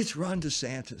 It's Ron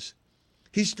DeSantis.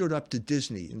 He stood up to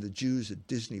Disney and the Jews at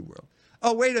Disney World.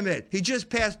 Oh, wait a minute. He just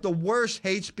passed the worst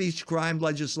hate speech crime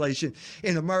legislation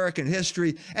in American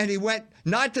history, and he went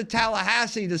not to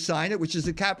Tallahassee to sign it, which is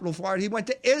the capital of Florida. He went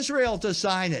to Israel to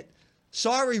sign it.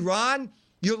 Sorry, Ron,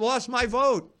 you lost my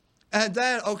vote. And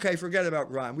then, okay, forget about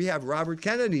Ron. We have Robert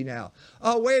Kennedy now.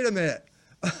 Oh, wait a minute.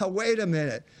 Wait a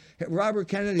minute. Robert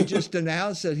Kennedy just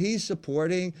announced that he's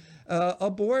supporting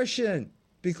abortion.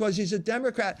 because he's a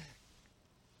Democrat.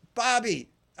 Bobby,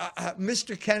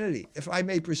 Mr. Kennedy, if I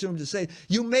may presume to say,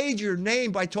 you made your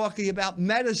name by talking about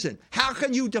medicine. How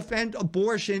can you defend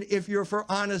abortion if you're for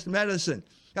honest medicine?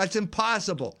 That's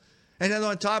impossible. And then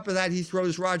on top of that, he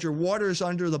throws Roger Waters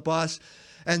under the bus,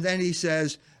 and then he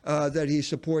says that he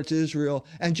supports Israel.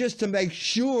 And just to make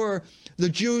sure, the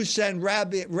Jews send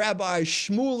Rabbi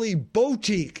Shmuley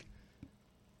Boteach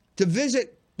to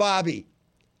visit Bobby.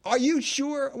 Are you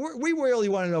sure? We really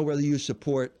want to know whether you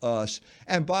support us.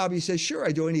 And Bobby says, sure,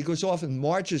 I do. And he goes off and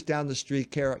marches down the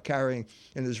street carrying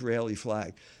an Israeli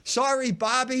flag. Sorry,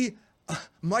 Bobby.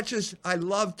 Much as I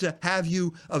love to have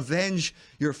you avenge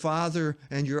your father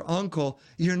and your uncle,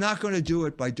 you're not going to do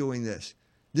it by doing this.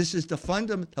 This is the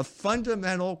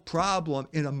fundamental problem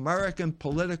in American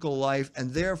political life,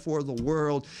 and therefore the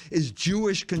world, is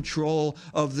Jewish control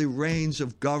of the reins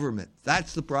of government.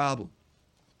 That's the problem.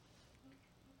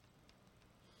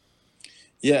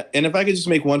 Yeah, and if I could just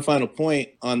make one final point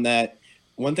on that,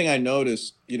 one thing I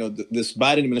noticed, this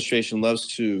Biden administration loves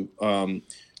to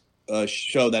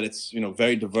show that it's,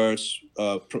 very diverse,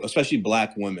 especially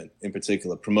Black women in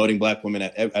particular, promoting Black women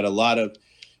at a lot of,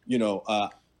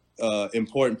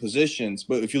 important positions.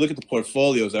 But if you look at the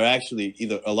portfolios, they're actually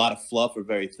either a lot of fluff or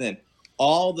very thin.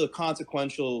 All the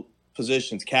consequential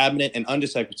positions, cabinet and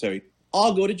undersecretary,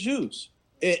 all go to Jews.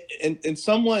 And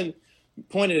someone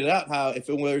pointed it out how if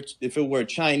it were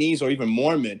Chinese or even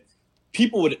Mormon,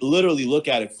 people would literally look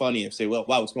at it funny and say, well,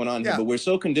 wow, what's going on here? But we're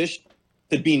so conditioned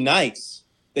to be nice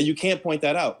that you can't point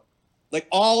that out. Like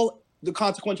all the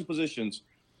consequential positions,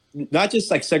 not just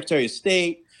like Secretary of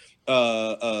State,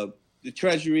 the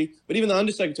Treasury, but even the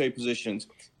undersecretary positions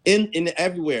in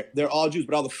everywhere, they're all Jews,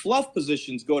 but all the fluff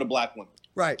positions go to Black women.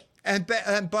 Right.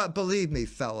 But believe me,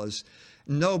 fellas,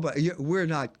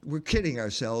 we're kidding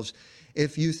ourselves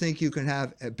if you think you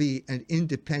can be an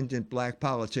independent Black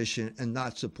politician and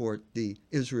not support the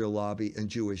Israel lobby and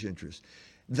Jewish interests.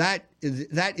 That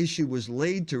issue was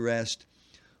laid to rest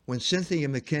when Cynthia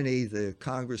McKinney, the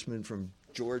congressman from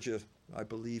Georgia, I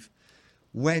believe,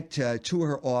 went to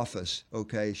her office.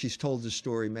 Okay, she's told this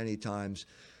story many times.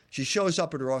 She shows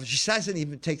up at her office. She hasn't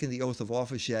even taken the oath of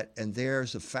office yet, and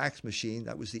there's a fax machine.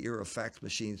 That was the era of fax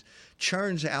machines.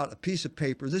 Churns out a piece of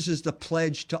paper. This is the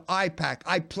pledge to IPAC.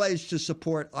 I pledge to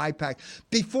support IPAC.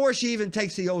 Before she even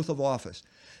takes the oath of office.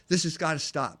 This has got to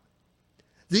stop.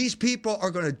 These people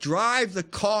are going to drive the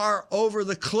car over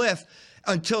the cliff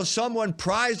until someone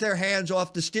pries their hands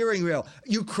off the steering wheel.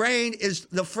 Ukraine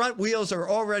the front wheels are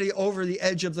already over the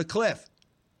edge of the cliff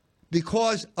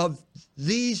because of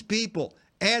these people.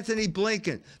 Anthony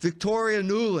Blinken, Victoria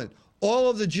Nuland, all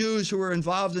of the Jews who are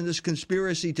involved in this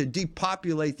conspiracy to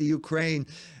depopulate the Ukraine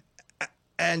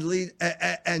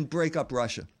and break up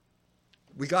Russia.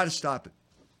 We got to stop it.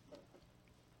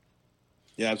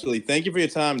 Yeah, absolutely. Thank you for your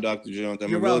time, Dr. Jones.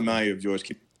 I'm a real admirer of yours.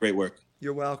 Keep great work.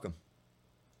 You're welcome.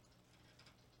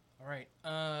 All right.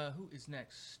 Who is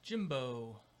next?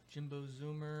 Jimbo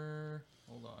Zoomer.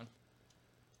 Hold on.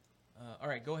 All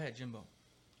right, go ahead, Jimbo.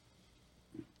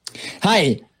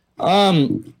 Hi.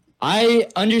 I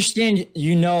understand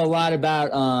you know a lot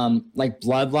about like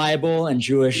blood libel and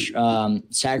Jewish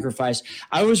sacrifice.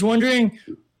 I was wondering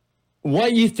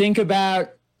what you think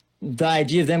about the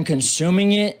idea of them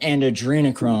consuming it and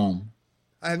adrenochrome.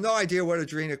 I have no idea what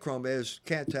adrenochrome is.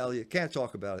 Can't tell you. Can't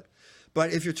talk about it.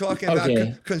 But if you're talking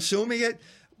about consuming it,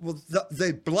 well,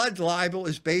 the blood libel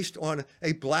is based on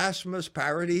a blasphemous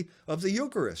parody of the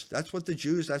Eucharist. That's what the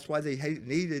Jews, that's why they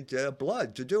needed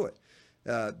blood to do it.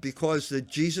 Because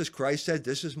Jesus Christ said,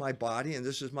 this is my body and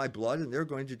this is my blood, and they're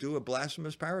going to do a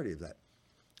blasphemous parody of that.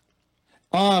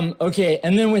 Okay.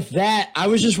 And then with that, I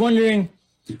was just wondering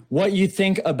what you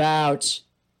think about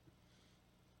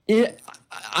it.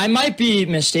 I might be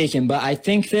mistaken, but I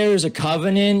think there is a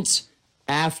covenant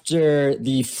after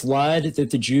the flood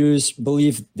that the Jews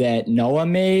believe that Noah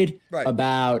made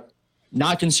about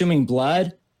not consuming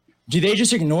blood. Do they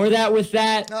just ignore that with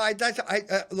that? No,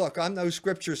 look, I'm no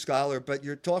scripture scholar, but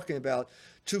you're talking about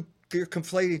you're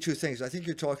conflating two things. I think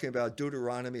you're talking about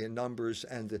Deuteronomy and Numbers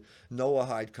and the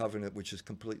Noahide covenant, which is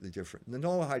completely different. The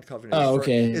Noahide covenant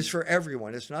is for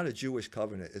everyone. It's not a Jewish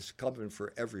covenant. It's a covenant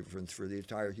for everyone, for the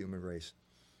entire human race.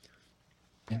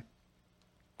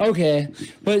 Okay,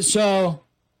 but so,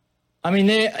 I mean,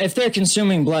 if they're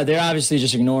consuming blood, they're obviously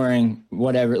just ignoring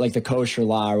whatever, like the kosher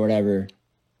law or whatever,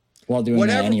 while doing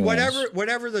that anyways.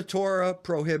 Whatever the Torah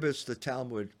prohibits, the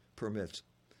Talmud permits.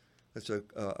 That's a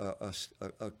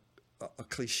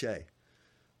cliche.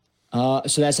 So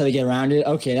that's how they get around it?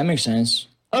 Okay, that makes sense.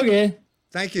 Okay.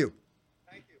 Thank you.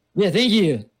 Yeah, thank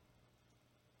you.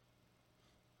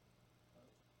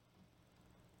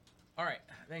 All right.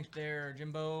 thanks there,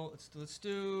 Jimbo. Let's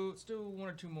do one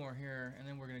or two more here, and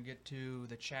then we're gonna get to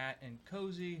the chat and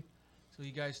Cozy. So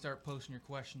you guys start posting your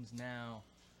questions now.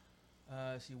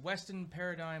 See, Weston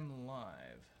Paradigm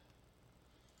Live.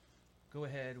 Go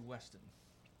ahead, Weston.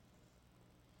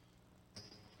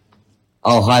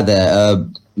 Oh, hi there,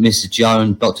 Mr.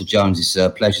 Jones, Dr. Jones. It's a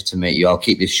pleasure to meet you. I'll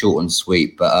keep this short and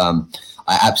sweet, but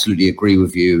I absolutely agree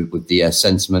with you with the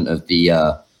sentiment of the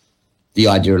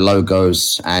idea of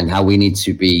logos and how we need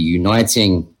to be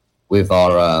uniting with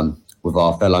our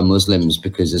fellow Muslims,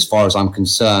 because as far as I'm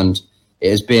concerned, it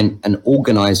has been an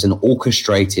organized and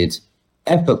orchestrated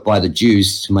effort by the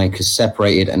Jews to make us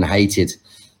separated and hated.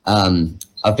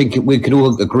 I think we could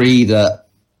all agree that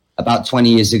about 20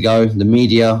 years ago, the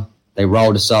media, they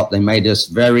rolled us up. They made us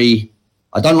very,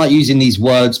 I don't like using these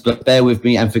words, but bear with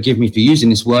me and forgive me for using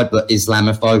this word, but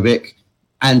Islamophobic,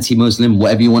 anti-Muslim,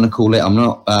 whatever you want to call it. I'm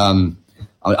not,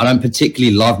 I don't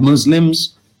particularly love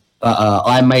Muslims, but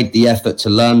I made the effort to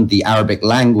learn the Arabic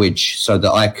language so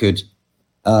that I could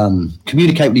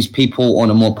communicate with these people on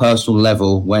a more personal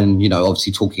level when, you know,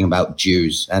 obviously talking about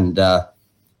Jews. And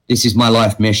this is my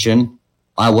life mission.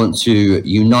 I want to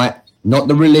unite, not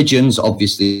the religions,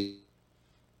 obviously.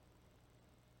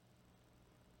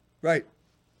 Right.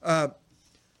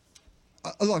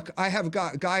 Look, I have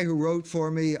a guy who wrote for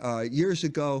me years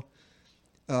ago,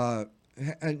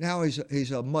 and now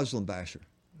he's a Muslim basher.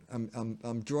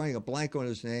 I'm drawing a blank on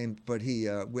his name, but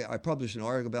I published an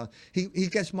article about him. He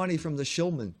gets money from the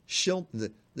Shillman,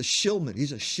 the Shillman.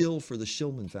 He's a shill for the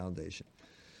Shillman Foundation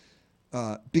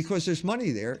because there's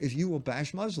money there if you will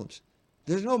bash Muslims.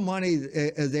 There's no money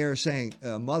there saying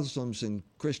Muslims and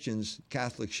Christians,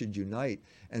 Catholics should unite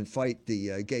and fight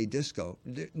the gay disco.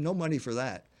 No money for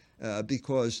that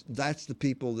because that's the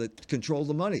people that control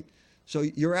the money. So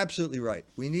you're absolutely right.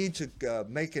 We need to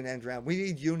make an end round. We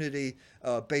need unity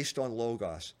based on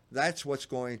logos. That's what's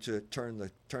going to turn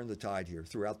the tide here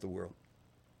throughout the world.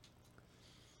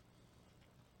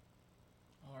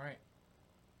 All right.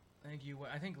 Thank you.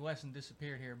 I think Lesson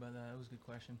disappeared here, but that was a good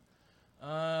question.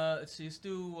 Let's see. Let's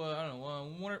do I don't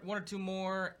know one or two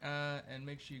more, and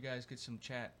make sure you guys get some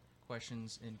chat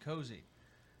questions in Cozy.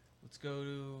 Let's go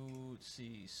to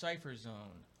Cypher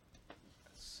Zone.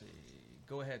 Let's see.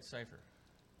 Go ahead, Cypher.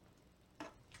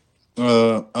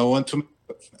 I want to.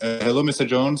 Hello, Mr.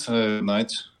 Jones.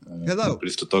 Night. Hello.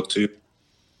 Pleased to talk to you.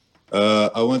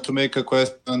 I want to make a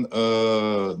question,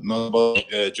 not about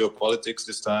geopolitics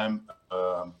this time.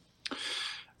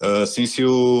 Since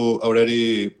you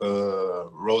already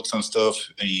wrote some stuff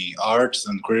in arts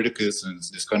and critics and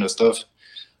this kind of stuff,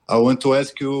 I want to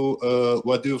ask you,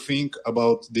 what do you think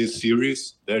about this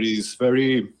series that is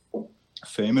very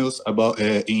famous about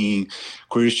in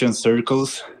Christian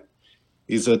circles?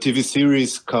 It's a TV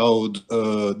series called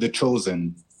The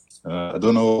Chosen. I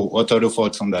don't know, what are your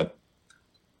thoughts on that?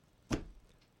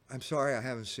 I'm sorry, I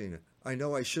haven't seen it. I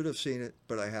know I should have seen it,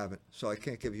 but I haven't, so I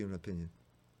can't give you an opinion.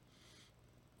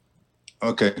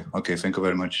 Okay, thank you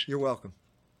very much. You're welcome.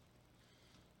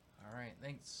 All right,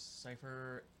 thanks,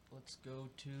 Cypher. Let's go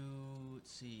to,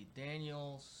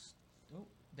 Daniel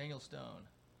Stone.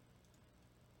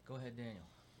 Go ahead, Daniel.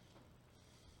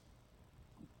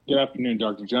 Good afternoon,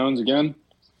 Dr. Jones again.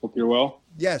 Hope you're well.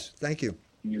 Yes, thank you.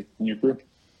 And your crew.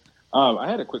 I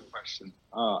had a quick question.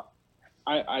 I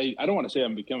don't want to say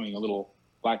I'm becoming a little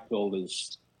black-pilled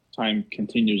as time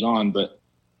continues on, but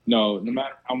no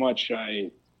matter how much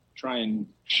I try and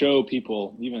show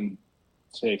people, even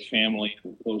say family,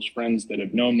 close friends that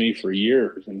have known me for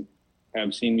years and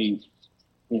have seen me,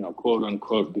 quote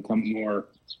unquote, become more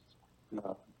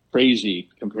crazy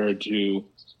compared to,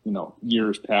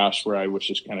 years past where I was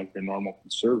just kind of your normal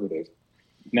conservative.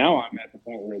 Now I'm at the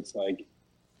point where it's like,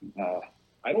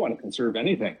 I don't want to conserve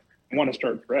anything. I want to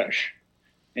start fresh.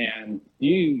 And do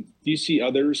you see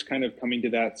others kind of coming to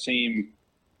that same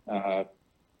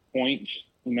point?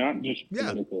 Not just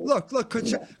political. Look,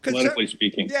 politically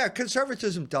speaking. Yeah,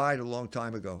 conservatism died a long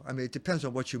time ago. I mean, it depends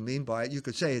on what you mean by it. You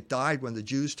could say it died when the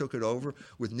Jews took it over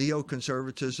with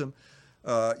neoconservatism.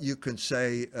 You can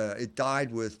say it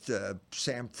died with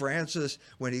Sam Francis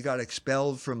when he got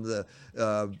expelled from the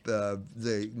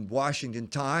Washington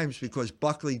Times because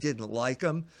Buckley didn't like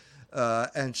him.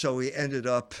 And so he ended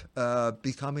up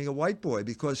becoming a white boy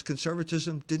because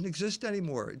conservatism didn't exist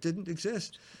anymore. It didn't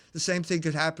exist. The same thing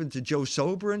could happen to Joe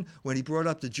Sobran when he brought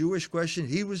up the Jewish question.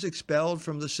 He was expelled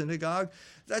from the synagogue.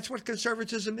 That's what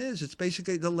conservatism is. It's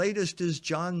basically, the latest is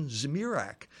John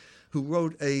Zmirak, who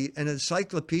wrote an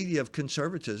encyclopedia of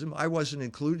conservatism. I wasn't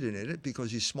included in it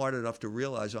because he's smart enough to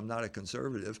realize I'm not a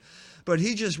conservative. But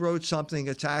he just wrote something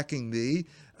attacking me,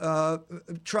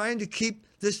 trying to keep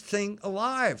this thing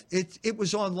alive. It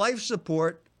was on life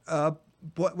support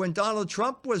when Donald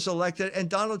Trump was elected, and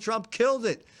Donald Trump killed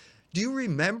it. Do you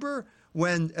remember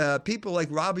when people like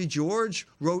Robbie George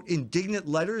wrote indignant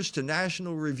letters to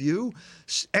National Review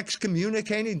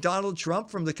excommunicating Donald Trump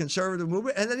from the conservative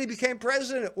movement, and then he became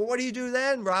president? Well, what do you do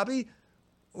then, Robbie?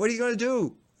 What are you going to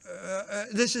do?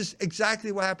 This is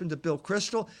exactly what happened to Bill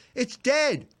Kristol. It's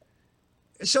dead.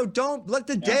 So don't let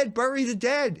the dead bury the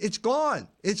dead. It's gone.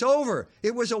 It's over.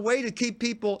 It was a way to keep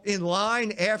people in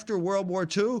line after World War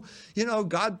II. You know,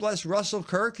 God bless Russell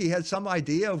Kirk. He had some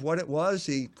idea of what it was.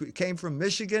 He came from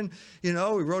Michigan. You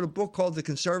know, he wrote a book called The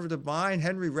Conservative Mind.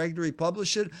 Henry Regnery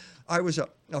published it. I was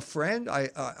a friend.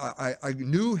 I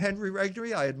knew Henry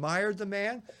Regnery. I admired the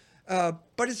man.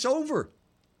 But it's over.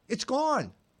 It's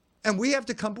gone. And we have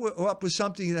to come up with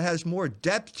something that has more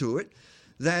depth to it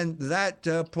than that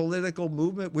political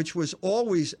movement, which was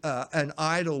always an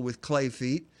idol with clay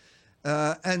feet.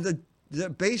 And the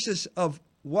basis of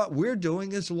what we're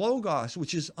doing is logos,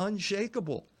 which is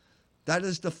unshakable. That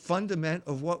is the fundament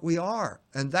of what we are.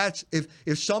 And that's,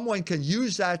 if someone can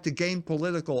use that to gain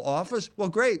political office, well,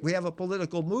 great, we have a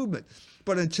political movement.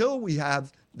 But until we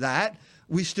have that,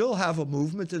 we still have a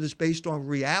movement that is based on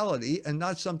reality and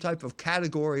not some type of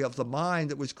category of the mind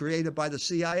that was created by the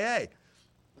CIA.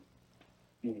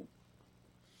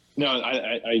 No,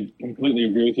 I completely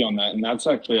agree with you on that, and that's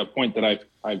actually a point that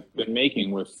I've been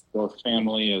making with both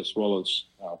family as well as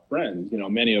friends. You know,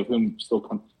 many of whom still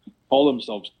call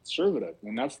themselves conservative,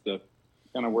 and that's the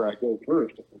kind of where I go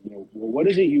first. You know, well, what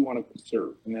is it you want to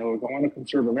conserve? And they're like, I want to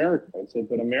conserve America. I said,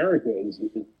 but America is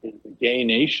a gay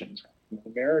nation.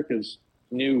 America's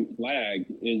new flag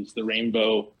is the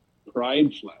rainbow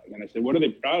pride flag, and I said, what are they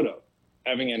proud of?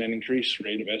 Having an increased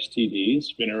rate of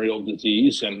STDs, venereal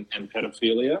disease, and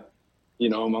pedophilia, you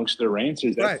know, amongst their ranks.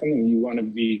 Is that something you want to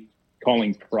be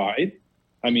calling pride?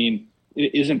 I mean,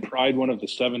 isn't pride one of the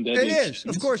 7 deadly sins? It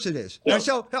is. Of course it is. Yeah.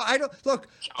 So I don't look.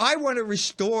 I want to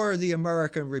restore the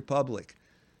American Republic.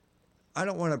 I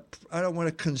don't want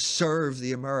to conserve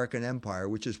the American empire,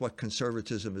 which is what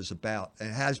conservatism is about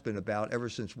and has been about ever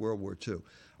since World War II.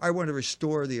 I want to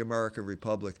restore the American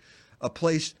Republic, a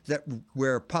place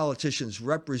where politicians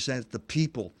represent the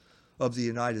people of the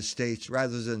United States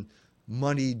rather than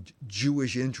moneyed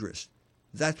Jewish interests.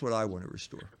 That's what I want to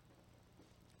restore.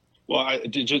 Well,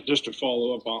 just to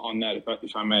follow up on that,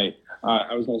 if I may,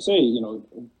 I was going to say, you know,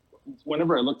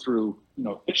 whenever I look through, you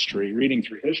know, history, reading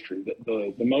through history,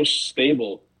 the most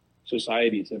stable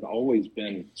societies have always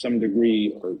been some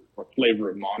degree or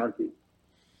flavor of monarchy.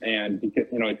 And because,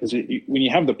 you know, because when you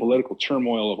have the political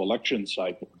turmoil of election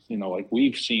cycles, you know, like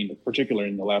we've seen, particularly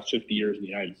in the last 50 years in the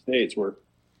United States, where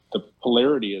the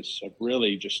polarity has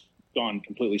really just gone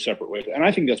completely separate ways. And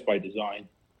I think that's by design.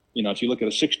 You know, if you look at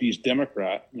a 60s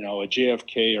Democrat, you know, a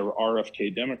JFK or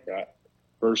RFK Democrat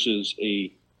versus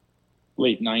a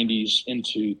late 90s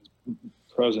into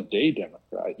present day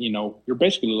Democrat, you know, you're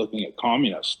basically looking at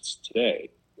communists today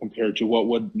compared to what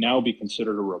would now be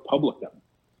considered a Republican.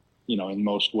 You know, in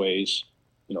most ways,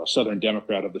 you know, a Southern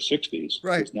Democrat of the 60s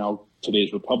is now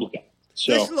today's Republican.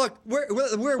 So look,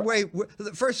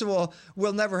 first of all,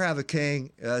 we'll never have a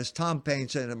king. As Tom Paine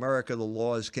said, in America, the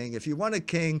law is king. If you want a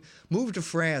king, move to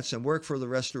France and work for the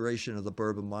restoration of the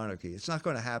Bourbon monarchy. It's not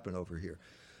going to happen over here.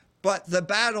 But the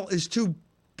battle is too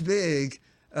big.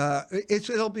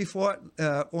 It'll be fought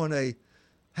on a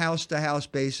house-to-house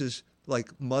basis, like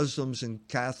Muslims and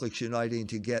Catholics uniting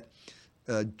to get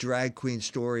drag queen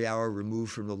story hour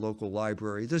removed from the local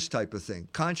library, this type of thing.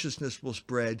 Consciousness will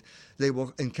spread. They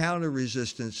will encounter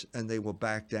resistance and they will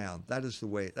back down. That's the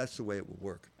way it will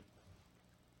work.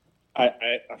 A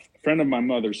friend of my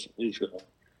mother's is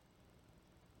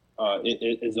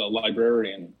a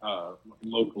librarian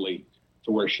locally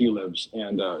to where she lives.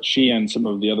 And she and some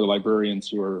of the other librarians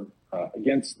who are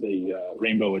against the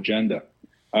rainbow agenda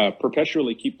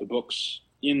perpetually keep the books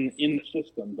in the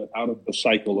system, but out of the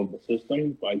cycle of the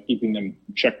system by keeping them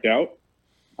checked out,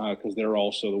 because they're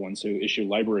also the ones who issue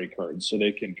library cards, so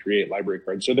they can create library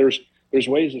cards. So there's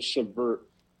ways to subvert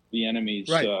the enemy's.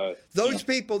 Right. Those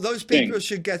people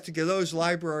should get together. Those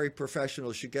library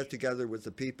professionals should get together with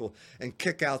the people and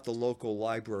kick out the local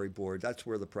library board. That's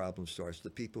where the problem starts. The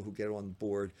people who get on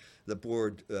board, the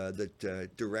board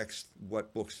that directs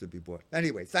what books to be bought.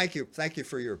 Anyway, thank you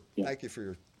for your. Thank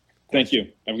you.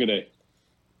 Have a good day.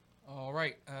 All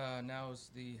right, now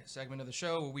is the segment of the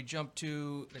show where we jump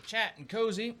to the chat and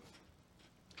Cozy.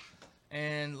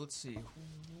 And let's see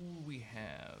who we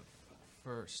have.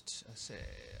 first.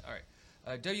 All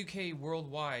right. WK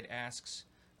Worldwide asks,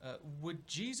 would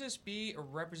Jesus be a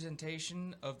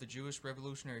representation of the Jewish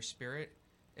revolutionary spirit?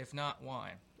 If not,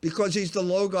 why? Because he's the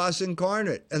Logos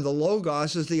incarnate, and the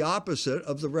Logos is the opposite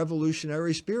of the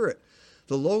revolutionary spirit.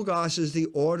 The Logos is the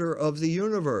order of the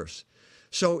universe.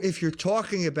 So if you're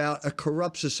talking about a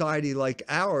corrupt society like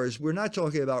ours, we're not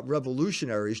talking about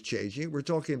revolutionaries changing. We're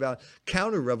talking about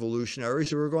counter-revolutionaries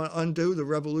who are going to undo the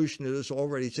revolution that has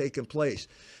already taken place.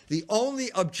 The only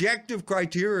objective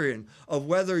criterion of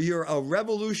whether you're a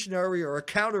revolutionary or a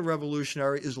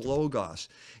counter-revolutionary is Logos.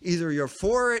 Either you're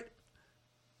for it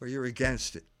or you're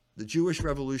against it. The Jewish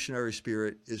revolutionary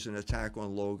spirit is an attack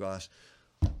on Logos.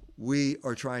 We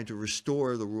are trying to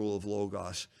restore the rule of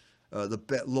Logos,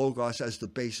 Logos as the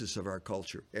basis of our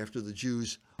culture, after the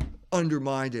Jews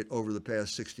undermined it over the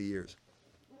past 60 years.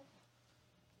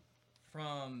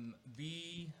 From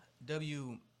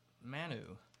V.W.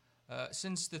 Manu,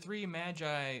 since the three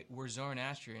magi were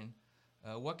Zoroastrian,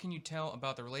 what can you tell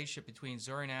about the relationship between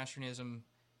Zoroastrianism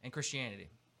and Christianity?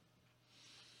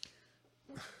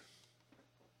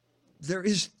 There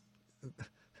is,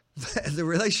 the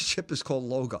relationship is called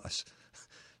Logos.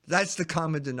 That's the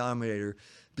common denominator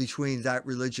between that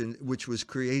religion, which was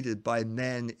created by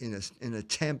men in an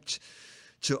attempt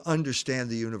to understand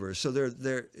the universe. So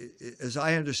there, as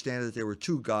I understand it, there were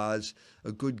two gods,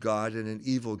 a good God and an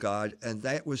evil God, and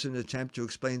that was an attempt to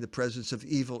explain the presence of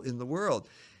evil in the world.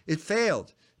 It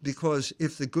failed, because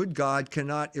if the good God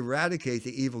cannot eradicate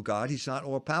the evil God, he's not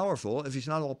all-powerful. If he's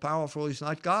not all-powerful, he's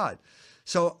not God.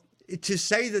 So to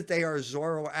say that they are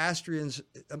Zoroastrians,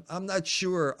 I'm not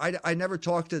sure. I never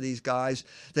talked to these guys.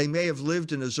 They may have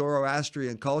lived in a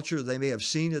Zoroastrian culture. They may have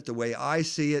seen it the way I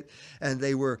see it, and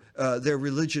they were their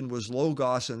religion was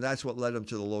Logos, and that's what led them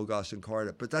to the Logos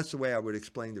incarnate. But that's the way I would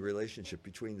explain the relationship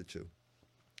between the two.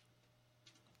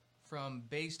 From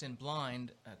Based and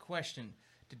Blind, a question.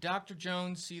 Did Dr.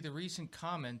 Jones see the recent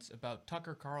comments about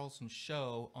Tucker Carlson's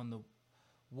show on the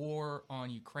war on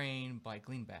Ukraine by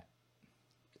Greenblatt?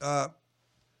 I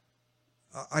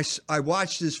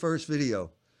watched his first video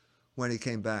when he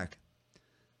came back.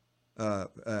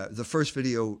 The first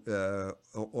video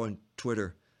on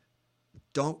Twitter.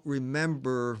 Don't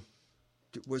remember.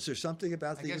 Was there something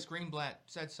about I guess Greenblatt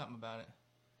said something about it.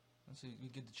 Let's see. Be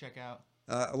good to check out.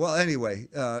 Well, anyway,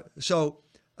 so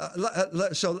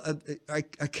I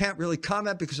can't really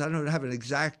comment because I don't have an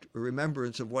exact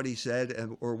remembrance of what he said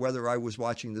or whether I was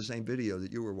watching the same video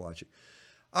that you were watching.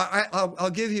 I'll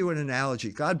give you an analogy.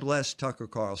 God bless Tucker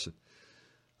Carlson.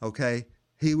 Okay,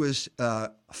 he was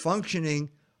functioning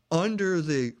under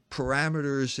the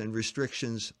parameters and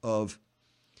restrictions of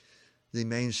the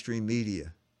mainstream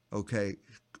media. Okay,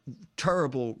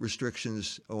 terrible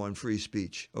restrictions on free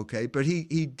speech. Okay, but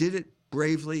he did it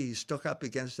bravely. He stuck up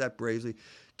against that bravely,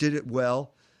 did it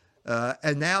well,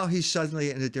 and now he's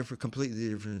suddenly in a completely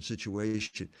different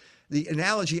situation. The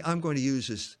analogy I'm going to use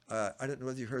is, I don't know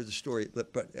whether you heard the story,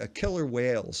 but killer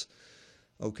whales,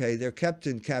 okay, they're kept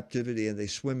in captivity and they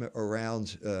swim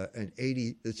around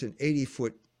it's an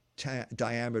 80-foot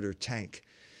diameter tank.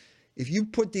 If you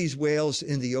put these whales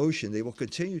in the ocean, they will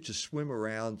continue to swim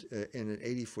around in an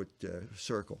 80-foot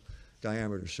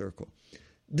diameter circle.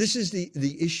 This is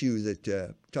the issue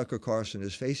that Tucker Carlson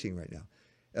is facing right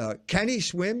now. Can he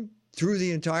swim through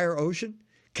the entire ocean?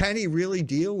 Can he really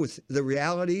deal with the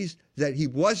realities that he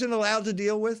wasn't allowed to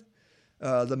deal with?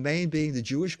 The main being the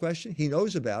Jewish question. He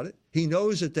knows about it. He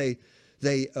knows that they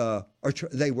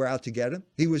were out to get him.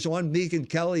 He was on Megyn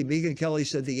Kelly. Megyn Kelly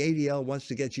said the ADL wants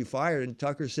to get you fired, and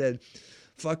Tucker said,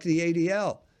 "Fuck the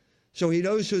ADL." So he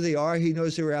knows who they are. He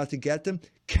knows they were out to get them.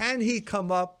 Can he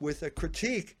come up with a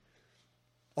critique,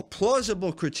 a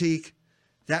plausible critique,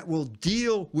 that will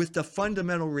deal with the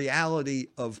fundamental reality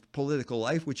of political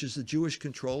life, which is the Jewish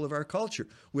control of our culture,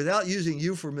 without using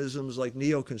euphemisms like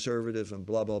neoconservative and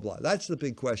blah, blah, blah? That's the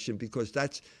big question, because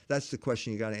that's the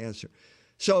question you got to answer.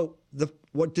 So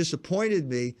what disappointed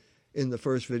me in the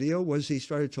first video was he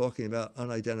started talking about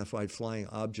unidentified flying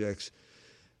objects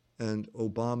and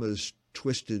Obama's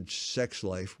twisted sex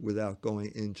life without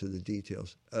going into the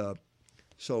details.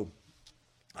 So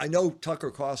I know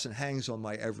Tucker Carlson hangs on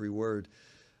my every word.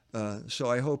 So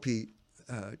I hope he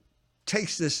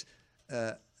takes this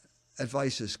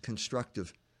advice as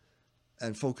constructive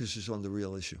and focuses on the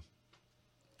real issue.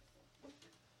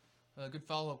 A good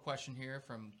follow-up question here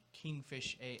from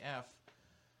Kingfish AF.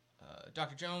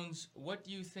 Dr. Jones, what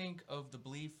do you think of the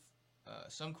belief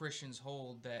some Christians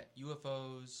hold that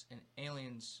UFOs and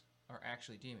aliens are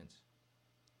actually demons?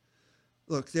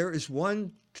 Look, there is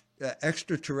one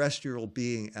extraterrestrial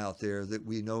being out there that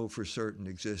we know for certain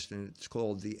exists, and it's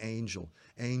called the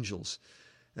angels.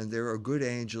 And there are good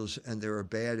angels and there are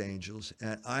bad angels.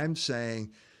 And I'm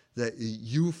saying that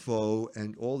UFO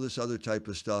and all this other type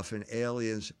of stuff and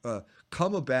aliens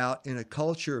come about in a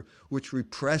culture which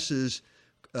represses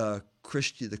the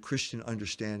Christian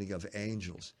understanding of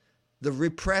angels. The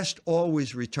repressed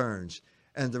always returns.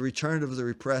 And the return of the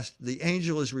repressed, the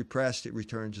angel is repressed, it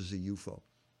returns as a UFO.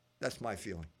 That's my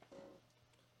feeling.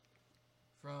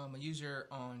 From a user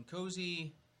on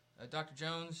Cozy, Dr.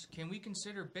 Jones, can we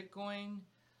consider Bitcoin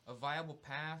a viable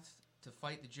path to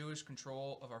fight the Jewish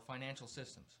control of our financial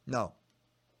systems? No.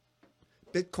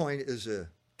 Bitcoin is a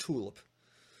tulip.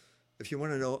 If you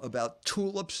want to know about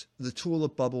tulips, the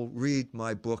tulip bubble, read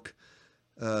my book,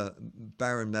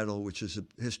 Barren Metal, which is a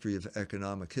history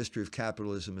of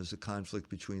capitalism as a conflict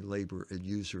between labor and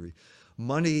usury.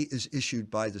 Money is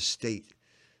issued by the state.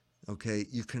 Okay,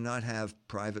 you cannot have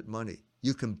private money.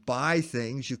 You can buy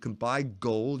things, you can buy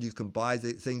gold, you can buy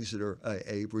the things that are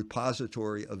a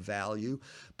repository of value,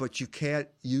 but you can't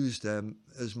use them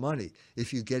as money.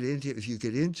 If you get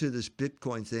into this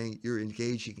Bitcoin thing, you're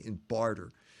engaging in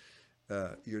barter.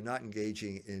 You're not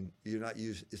engaging in,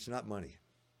 it's not money.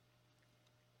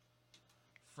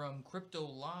 From Crypto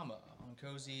Llama on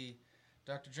Cozy,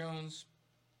 Dr. Jones,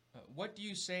 what do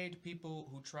you say to people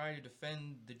who try to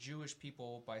defend the Jewish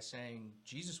people by saying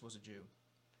Jesus was a Jew?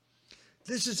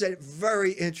 This is a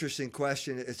very interesting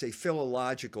question. It's a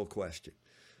philological question.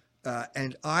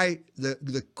 And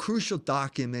the crucial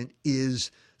document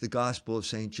is the Gospel of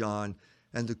St. John,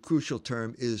 and the crucial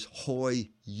term is hoi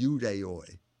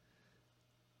Judeoi,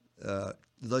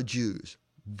 the Jews.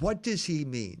 What does he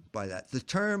mean by that? The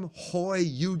term hoi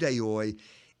Judeoi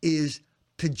is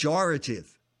pejorative.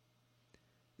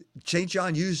 St.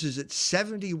 John uses it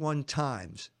 71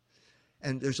 times,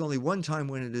 and there's only one time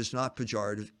when it is not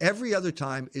pejorative. Every other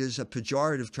time it is a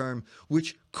pejorative term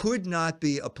which could not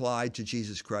be applied to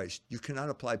Jesus Christ. You cannot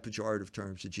apply pejorative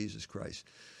terms to Jesus Christ.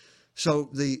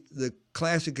 So the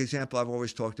classic example I've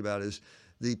always talked about is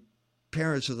the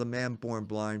parents of the man born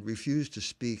blind refused to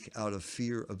speak out of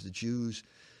fear of the Jews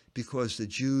because the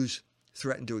Jews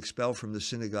threatened to expel from the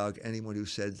synagogue anyone who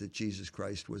said that Jesus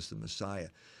Christ was the Messiah.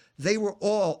 They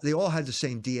all had the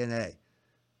same DNA.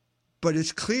 But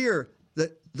it's clear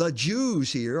that the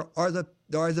Jews here are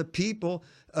the people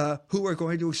who are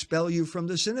going to expel you from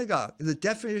the synagogue. The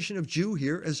definition of Jew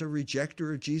here is a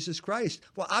rejecter of Jesus Christ.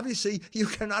 Well, obviously, you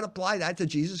cannot apply that to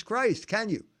Jesus Christ, can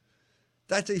you?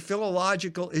 That's a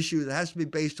philological issue that has to be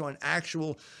based on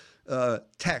actual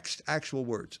text, actual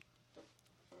words.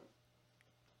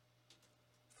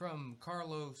 From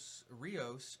Carlos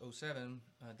Rios, 07,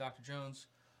 Dr. Jones,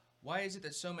 why is it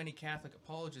that so many Catholic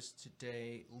apologists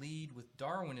today lead with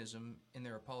Darwinism in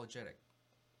their apologetic?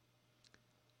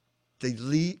 They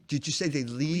lead. Did you say they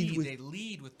lead with? They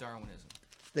lead with Darwinism.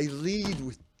 They lead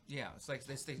with. Yeah, it's like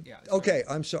they. Yeah. Okay,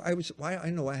 I'm sorry. I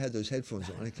know I had those headphones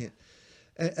on. I can't.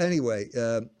 Anyway,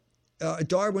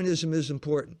 Darwinism is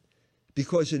important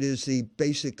because it is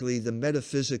basically the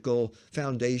metaphysical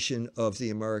foundation of the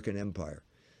American empire,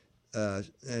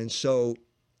 and so.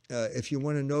 If you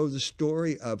want to know the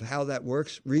story of how that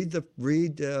works, read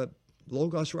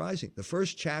Logos Rising. The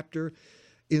first chapter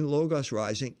in Logos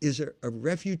Rising is a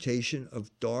refutation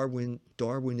of Darwinian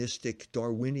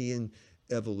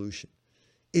evolution.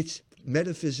 It's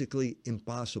metaphysically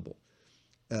impossible.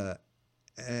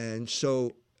 And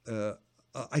so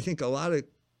I think a lot of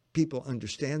people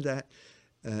understand that.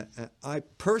 I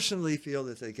personally feel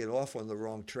that they get off on the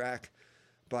wrong track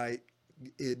by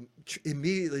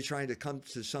immediately trying to come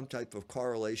to some type of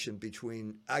correlation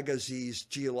between Agassiz's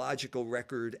geological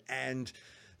record and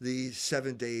the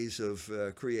 7 days of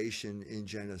creation in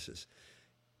Genesis.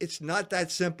 It's not that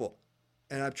simple.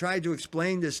 And I've tried to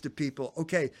explain this to people.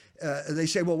 Okay, they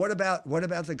say, well, what about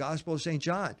the Gospel of St.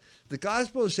 John? The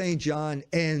Gospel of St. John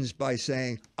ends by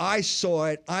saying, I saw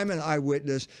it, I'm an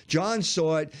eyewitness, John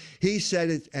saw it, he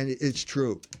said it, and it's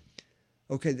true.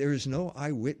 Okay, there is no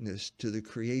eyewitness to the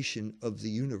creation of the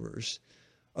universe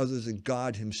other than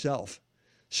God himself.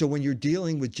 So when you're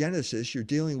dealing with Genesis, you're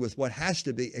dealing with what has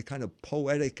to be a kind of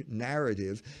poetic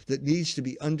narrative that needs to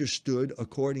be understood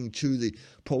according to the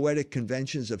poetic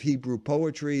conventions of Hebrew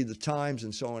poetry, the times,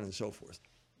 and so on and so forth.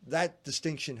 That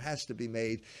distinction has to be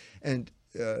made. And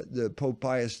the Pope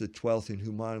Pius XII in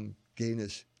Humanum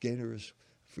Generis,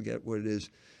 forget what it is,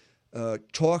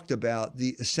 talked about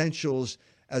the essentials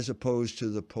as opposed to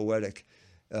the poetic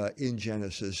in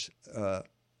Genesis.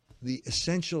 The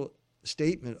essential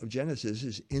statement of Genesis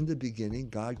is, in the beginning,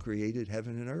 God created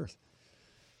heaven and earth.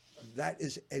 that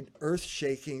is an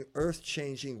earth-shaking,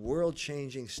 earth-changing,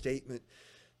 world-changing statement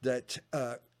that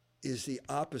is the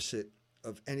opposite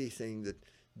of anything that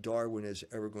Darwin is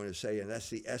ever going to say, and that's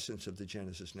the essence of the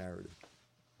Genesis narrative.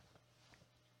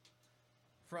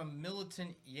 From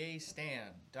Militant Yay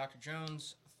Stan, Dr.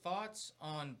 Jones, thoughts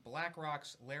on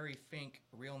BlackRock's Larry Fink,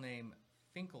 real name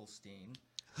Finkelstein,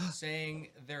 saying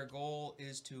their goal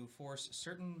is to force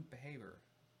certain behavior.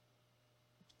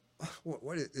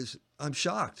 What is? I'm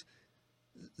shocked.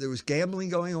 There was gambling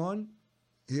going on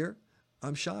here.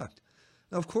 I'm shocked.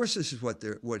 Now, of course, this is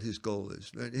what his goal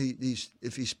is.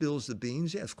 If he spills the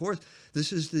beans, yeah, of course,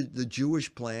 this is the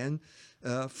Jewish plan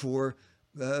for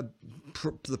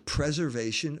the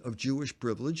preservation of Jewish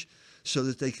privilege, so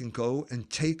that they can go and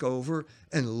take over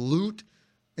and loot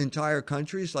entire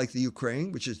countries like the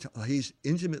Ukraine, which is he's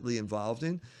intimately involved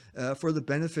in, for the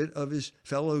benefit of his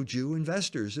fellow Jew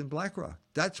investors in BlackRock.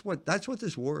 That's what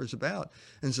this war is about.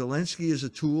 And Zelensky is a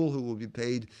tool who will be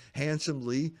paid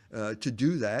handsomely to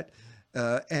do that.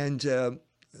 And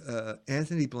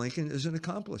Anthony Blinken is an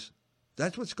accomplice.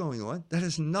 That's what's going on. That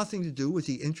has nothing to do with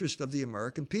the interest of the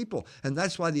American people. And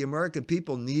that's why the American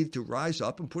people need to rise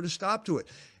up and put a stop to it,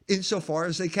 insofar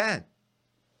as they can.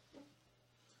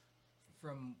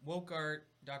 From Wokart,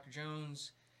 Dr.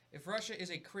 Jones, if Russia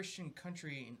is a Christian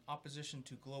country in opposition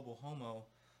to global homo,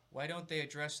 why don't they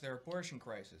address their abortion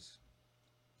crisis?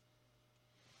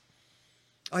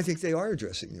 I think they are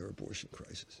addressing their abortion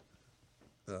crisis.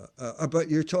 But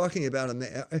you're talking about a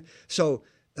man. So,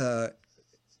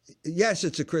 yes,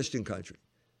 it's a Christian country.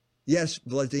 Yes,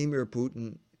 Vladimir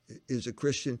Putin is a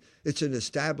Christian. It's an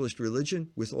established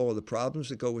religion with all the problems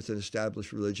that go with an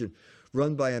established religion,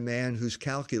 run by a man whose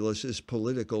calculus is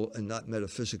political and not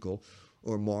metaphysical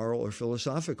or moral or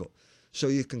philosophical. So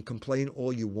you can complain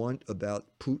all you want about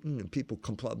Putin, and people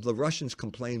complain. The Russians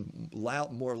complain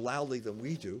more loudly than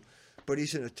we do, but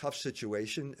he's in a tough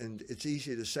situation, and it's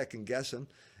easy to second guess him.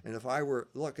 And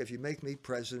if you make me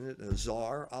president, a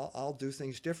czar, I'll do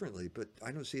things differently. But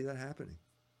I don't see that happening.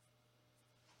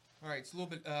 All right, it's a little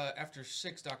bit after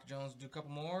 6, Dr. Jones. Do a couple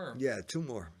more? Or? Yeah, 2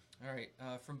 more. All right,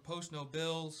 from Post No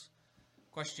Bills,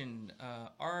 question: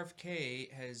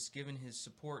 RFK has given his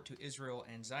support to Israel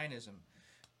and Zionism.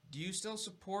 Do you still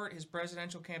support his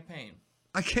presidential campaign?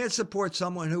 I can't support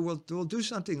someone who will do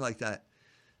something like that.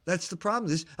 That's the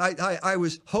problem. I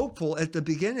was hopeful at the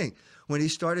beginning when he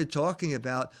started talking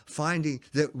about finding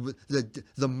that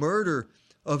the murder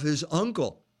of his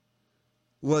uncle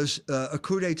was a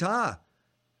coup d'etat.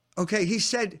 Okay, he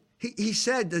said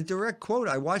the direct quote.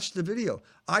 I watched the video.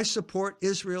 I support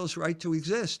Israel's right to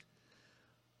exist.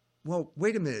 Well,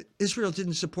 wait a minute. Israel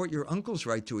didn't support your uncle's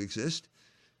right to exist.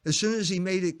 As soon as he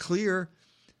made it clear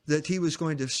that he was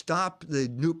going to stop the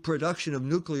new production of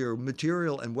nuclear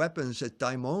material and weapons at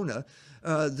Dimona,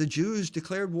 the Jews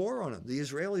declared war on him. The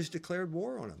Israelis declared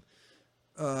war on him.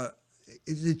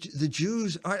 The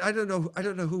Jews, I don't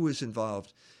know who was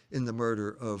involved in the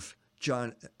murder of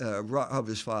of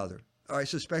his father. I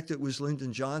suspect it was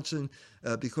Lyndon Johnson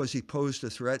because he posed a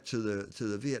threat to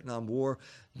the Vietnam War.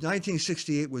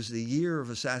 1968 was the year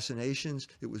of assassinations.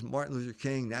 It was Martin Luther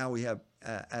King. Now we have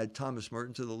add Thomas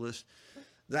Merton to the list.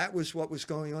 That was what was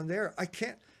going on there.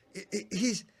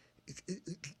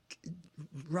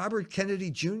 Robert Kennedy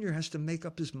Jr. has to make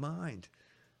up his mind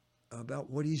about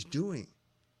what he's doing.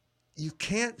 You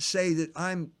can't say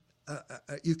that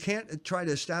you can't try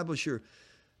to establish your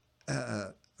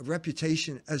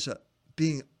reputation as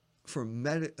being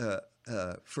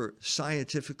for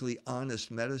scientifically honest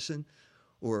medicine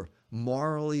or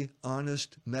morally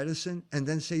honest medicine, and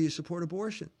then say you support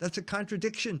abortion. That's a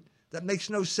contradiction. That makes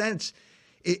no sense.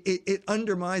 It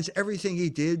undermines everything he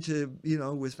did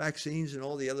with vaccines and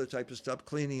all the other type of stuff,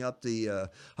 cleaning up the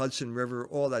Hudson River,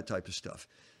 all that type of stuff.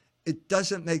 It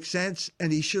doesn't make sense,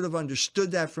 and he should have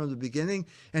understood that from the beginning,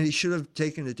 and he should have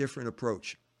taken a different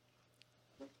approach.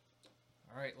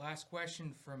 All right, last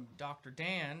question from Dr.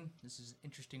 Dan. This is an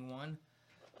interesting one.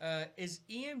 Is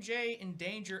EMJ in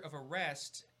danger of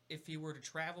arrest if he were to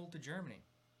travel to Germany?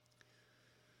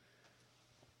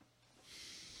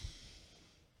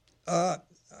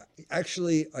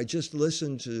 Actually, I just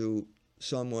listened to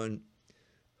someone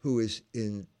who is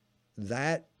in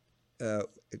that,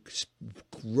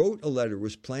 wrote a letter,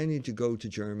 was planning to go to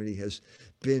Germany, has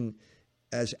been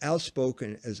as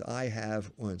outspoken as I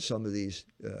have on some of these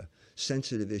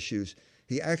sensitive issues.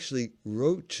 He actually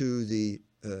wrote to the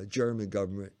German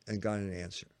government and got an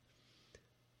answer.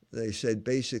 They said,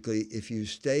 basically, if you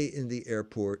stay in the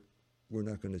airport, we're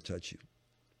not going to touch you.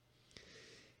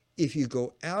 If you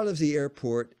go out of the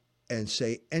airport and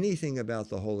say anything about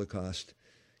the Holocaust,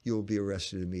 you'll be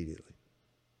arrested immediately.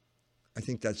 I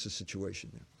think that's the situation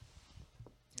there.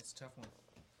 It's a tough one.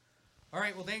 All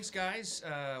right, well, thanks, guys.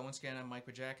 Once again, I'm Mike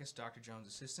Bajakis, Dr. Jones'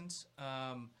 assistant.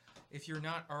 If you're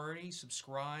not already,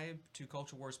 subscribe to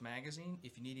Culture Wars Magazine.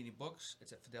 If you need any books,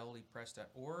 it's at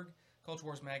fidelitypress.org. Culture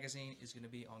Wars Magazine is going to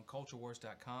be on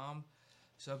culturewars.com.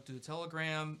 Sub to the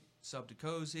Telegram, sub to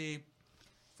Cozy,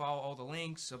 follow all the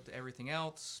links, sub to everything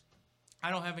else. I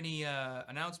don't have any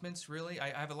announcements, really.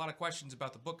 I have a lot of questions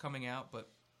about the book coming out, but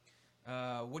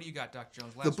what do you got, Dr.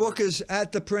 Jones? The book is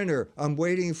at the printer. I'm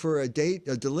waiting for a date,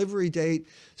 a delivery date.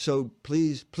 So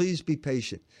please be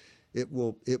patient. It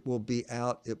will be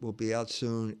out. It will be out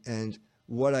soon. And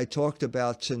what I talked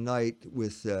about tonight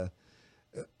with that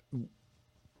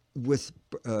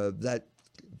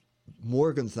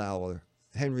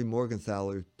Henry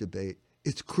Morgenthaler debate,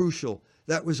 it's crucial.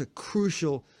 That was a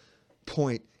crucial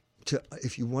point to,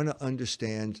 if you want to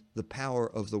understand the power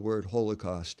of the word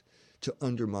Holocaust, to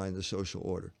undermine the social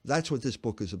order. That's what this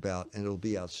book is about, and it'll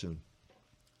be out soon.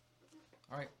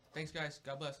 All right. Thanks, guys.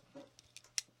 God bless.